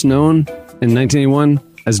was first known in 1981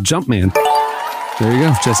 as Jumpman. There you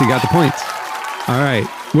go. Jesse got the point. All right.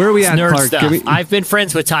 Where are we at, nerd Clark? Stuff. I've been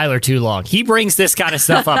friends with Tyler too long. He brings this kind of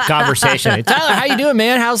stuff up conversation. Tyler, how you doing,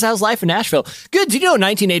 man? How's life in Nashville? Good. Did you know in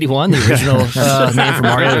 1981 the original name for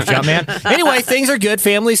Mario was Jumpman? Anyway, things are good.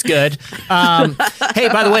 Family's good. Hey,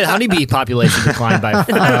 by the way, the honeybee population declined by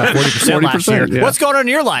 40% last year. Yeah. What's going on in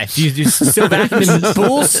your life? You still vacuuming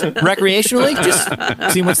pools recreationally?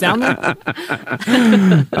 Just seeing what's down there?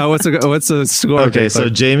 What's the score? Okay, so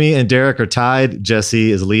Jamie and Derek are tied.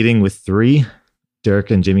 Jesse is leading with 3.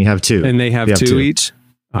 Derek and Jamie have 2. And they have two each?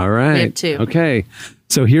 All right. They have 2. Okay.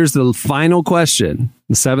 So here's the final question,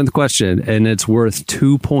 the seventh question, and it's worth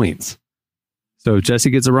 2 points. So if Jesse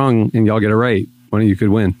gets it wrong and y'all get it right, one of you could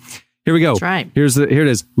win. Here we go. That's right. Here it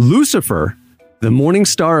is. Lucifer, the morning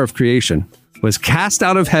star of creation, was cast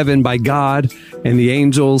out of heaven by God and the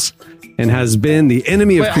angels and has been the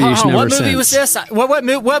enemy of creation ever since. What movie was this?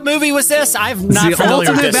 What movie was this? I'm not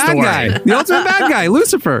familiar with this story. The ultimate bad guy,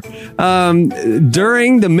 Lucifer.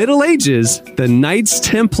 During the Middle Ages, the Knights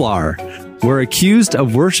Templar were accused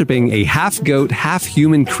of worshiping a half-goat,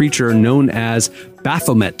 half-human creature known as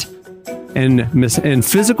Baphomet. And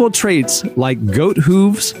physical traits like goat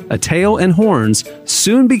hooves, a tail, and horns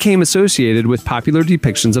soon became associated with popular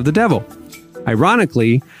depictions of the devil.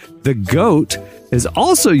 Ironically, the goat is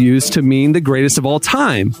also used to mean the greatest of all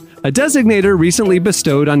time, a designator recently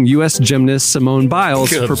bestowed on U.S. gymnast Simone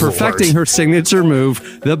Biles for perfecting her signature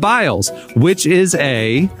move, the Biles, which is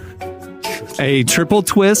a triple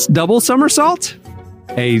twist double somersault,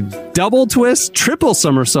 a double twist triple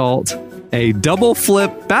somersault, a double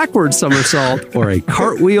flip backward somersault, or a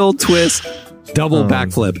cartwheel twist double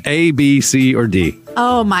backflip. A, B, C, or D.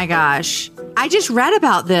 Oh my gosh. I just read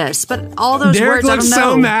about this, but all those Derek words I don't know. looks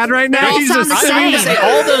so mad right now. They all He's sound just the same. Say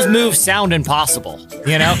all those moves sound impossible,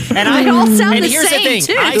 you know. And They all sound and the here's same, the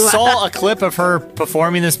thing: too. I saw a clip of her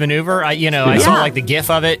performing this maneuver. I saw like the GIF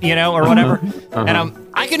of it, or whatever. And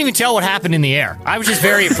I couldn't even tell what happened in the air. I was just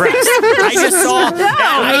very impressed. I just saw.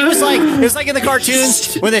 It was like in the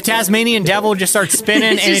cartoons where the Tasmanian devil just starts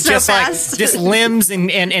spinning, and it's just like just limbs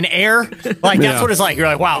and air. Like that's what it's like. You're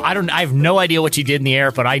like, wow. I have no idea what you did in the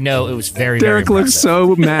air, but I know it was very. Derek very looks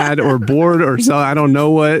so mad or bored or so. I don't know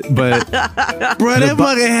what, but bro, that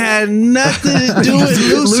fucking had nothing to do with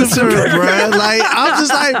Lucifer, bro. Like I'm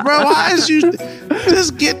just like, bro, why is you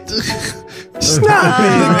just get? Stop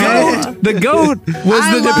it. The goat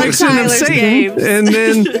was the depiction of Satan, and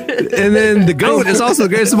then the goat is also the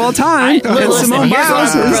greatest of all time. And Simone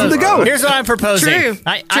Biles is the goat. Here's what I'm proposing. True.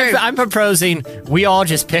 I'm proposing we all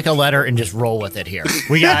just pick a letter and just roll with it here.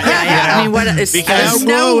 We got I mean, what is because there's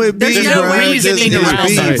no reasoning around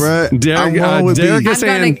this. Derek is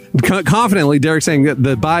saying confidently. Derek saying that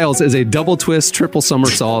the Biles is a double twist triple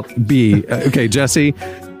somersault. B. Okay, Jesse.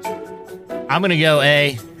 I'm gonna go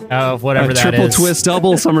A. Whatever that is. Triple twist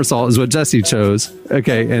double somersault is what Jesse chose.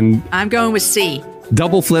 Okay, and I'm going with C.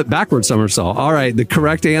 Double flip backward somersault. All right, the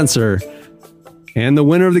correct answer and the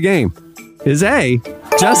winner of the game is A.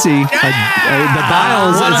 Jesse. The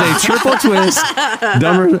Biles is a triple twist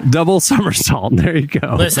double somersault. There you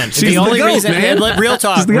go. Listen, She's the only goat, reason, man. real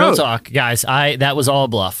talk, guys. That was all a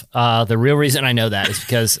bluff. The real reason I know that is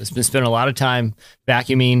because I've been spending a lot of time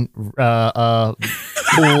vacuuming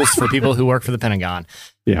pools for people who work for the Pentagon.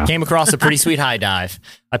 Yeah. Came across a pretty sweet high dive.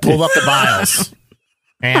 I pulled up the Biles.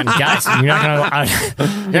 And guys, you're not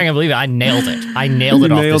gonna believe it. I nailed it. I nailed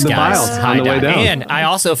it off this guy's high dive. And I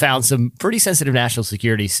also found some pretty sensitive national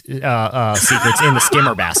security secrets in the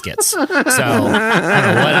skimmer baskets. So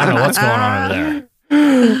I don't know what's going on over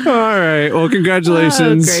there. All right. Well,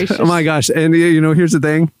 congratulations. Oh my gosh. And here's the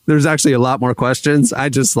thing. There's actually a lot more questions. I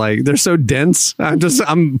just they're so dense.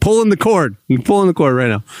 I'm pulling the cord. I'm pulling the cord right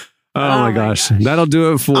now. Oh my gosh. That'll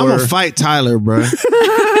do it for. I'm gonna fight Tyler, bro. Hey,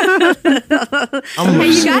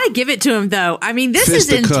 you gotta give it to him though. I mean, this is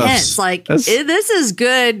intense. This is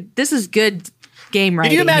good. This is good game writing.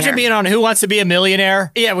 Can you imagine here. being on Who Wants to Be a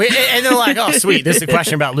Millionaire? Yeah, and they're like, oh, sweet. This is a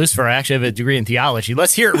question about Lucifer. I actually have a degree in theology.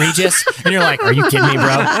 Let's hear it, Regis. And you're like, are you kidding me, bro?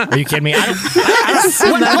 Are you kidding me?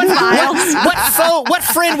 What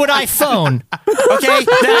friend would I phone? Okay,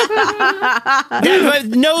 that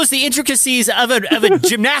knows the intricacies of a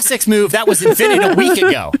gymnastics move that was invented a week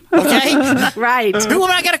ago. Okay, right? Who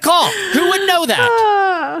am I gonna call? Who would know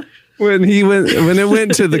that? When it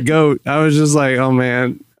went to the goat, I was just like, oh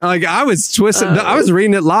man. Like I was twisting, I was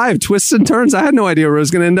reading it live, twists and turns. I had no idea where it was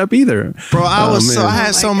going to end up either. Bro, I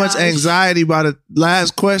had so much anxiety about the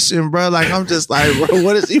last question, bro. Like I'm just like, bro,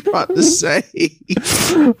 what is he about to say?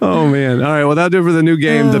 Oh man! All right, well that'll do for the new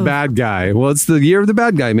game, The Bad Guy. Well, it's the year of the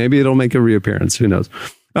bad guy. Maybe it'll make a reappearance. Who knows?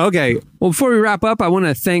 Okay. Well, before we wrap up, I want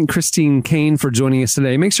to thank Christine Caine for joining us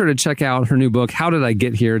today. Make sure to check out her new book, How Did I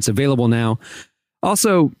Get Here? It's available now.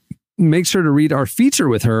 Also, make sure to read our feature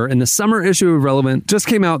with her in the summer issue of Relevant. Just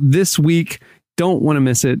came out this week. Don't want to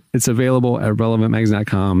miss it. It's available at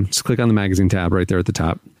relevantmagazine.com. Just click on the magazine tab right there at the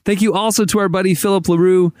top. Thank you also to our buddy Phillip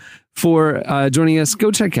LaRue for joining us. Go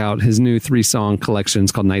check out his new 3-song collection.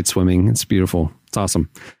 It's called Night Swimming. It's beautiful. It's awesome.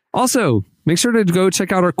 Also, make sure to go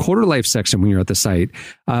check out our Quarter Life section when you're at the site.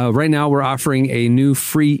 Right now, we're offering a new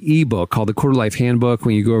free ebook called the Quarter Life Handbook.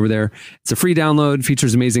 When you go over there, it's a free download,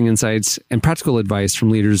 features amazing insights and practical advice from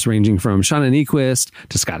leaders ranging from Shauna Niequist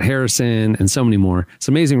to Scott Harrison and so many more. It's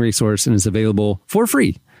an amazing resource and is available for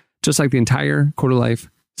free, just like the entire Quarter Life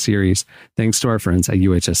series, thanks to our friends at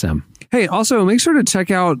UHSM. Hey, also make sure to check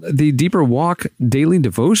out the Deeper Walk daily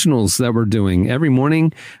devotionals that we're doing every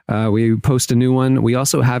morning. We post a new one. We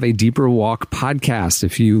also have a Deeper Walk podcast.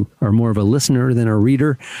 If you are more of a listener than a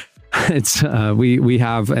reader, it's we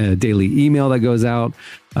have a daily email that goes out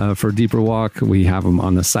for Deeper Walk. We have them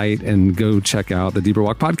on the site, and go check out the Deeper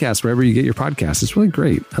Walk podcast wherever you get your podcasts. It's really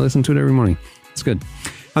great. I listen to it every morning. It's good.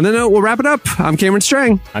 On that note, we'll wrap it up. I'm Cameron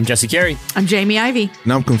Strang. I'm Jesse Carey. I'm Jamie Ivey.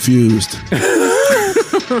 And I'm confused.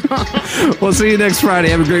 We'll see you next Friday.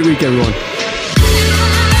 Have a great week, everyone.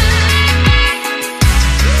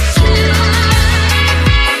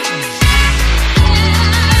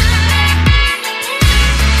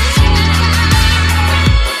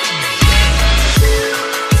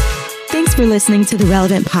 Thanks for listening to the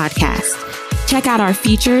Relevant Podcast. Check out our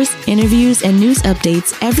features, interviews, and news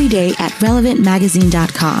updates every day at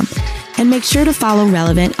relevantmagazine.com. And make sure to follow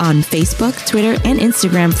Relevant on Facebook, Twitter, and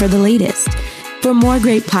Instagram for the latest. For more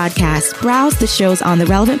great podcasts, browse the shows on the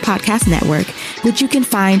Relevant Podcast Network, which you can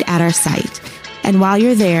find at our site. And while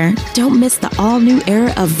you're there, don't miss the all-new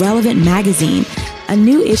era of Relevant Magazine. A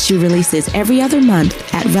new issue releases every other month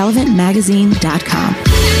at relevantmagazine.com.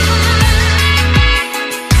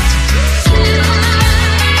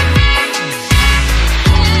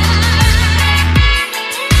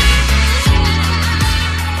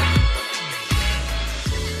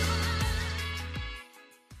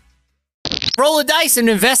 Roll a dice and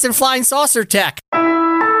invest in flying saucer tech.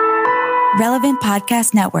 Relevant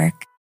Podcast Network.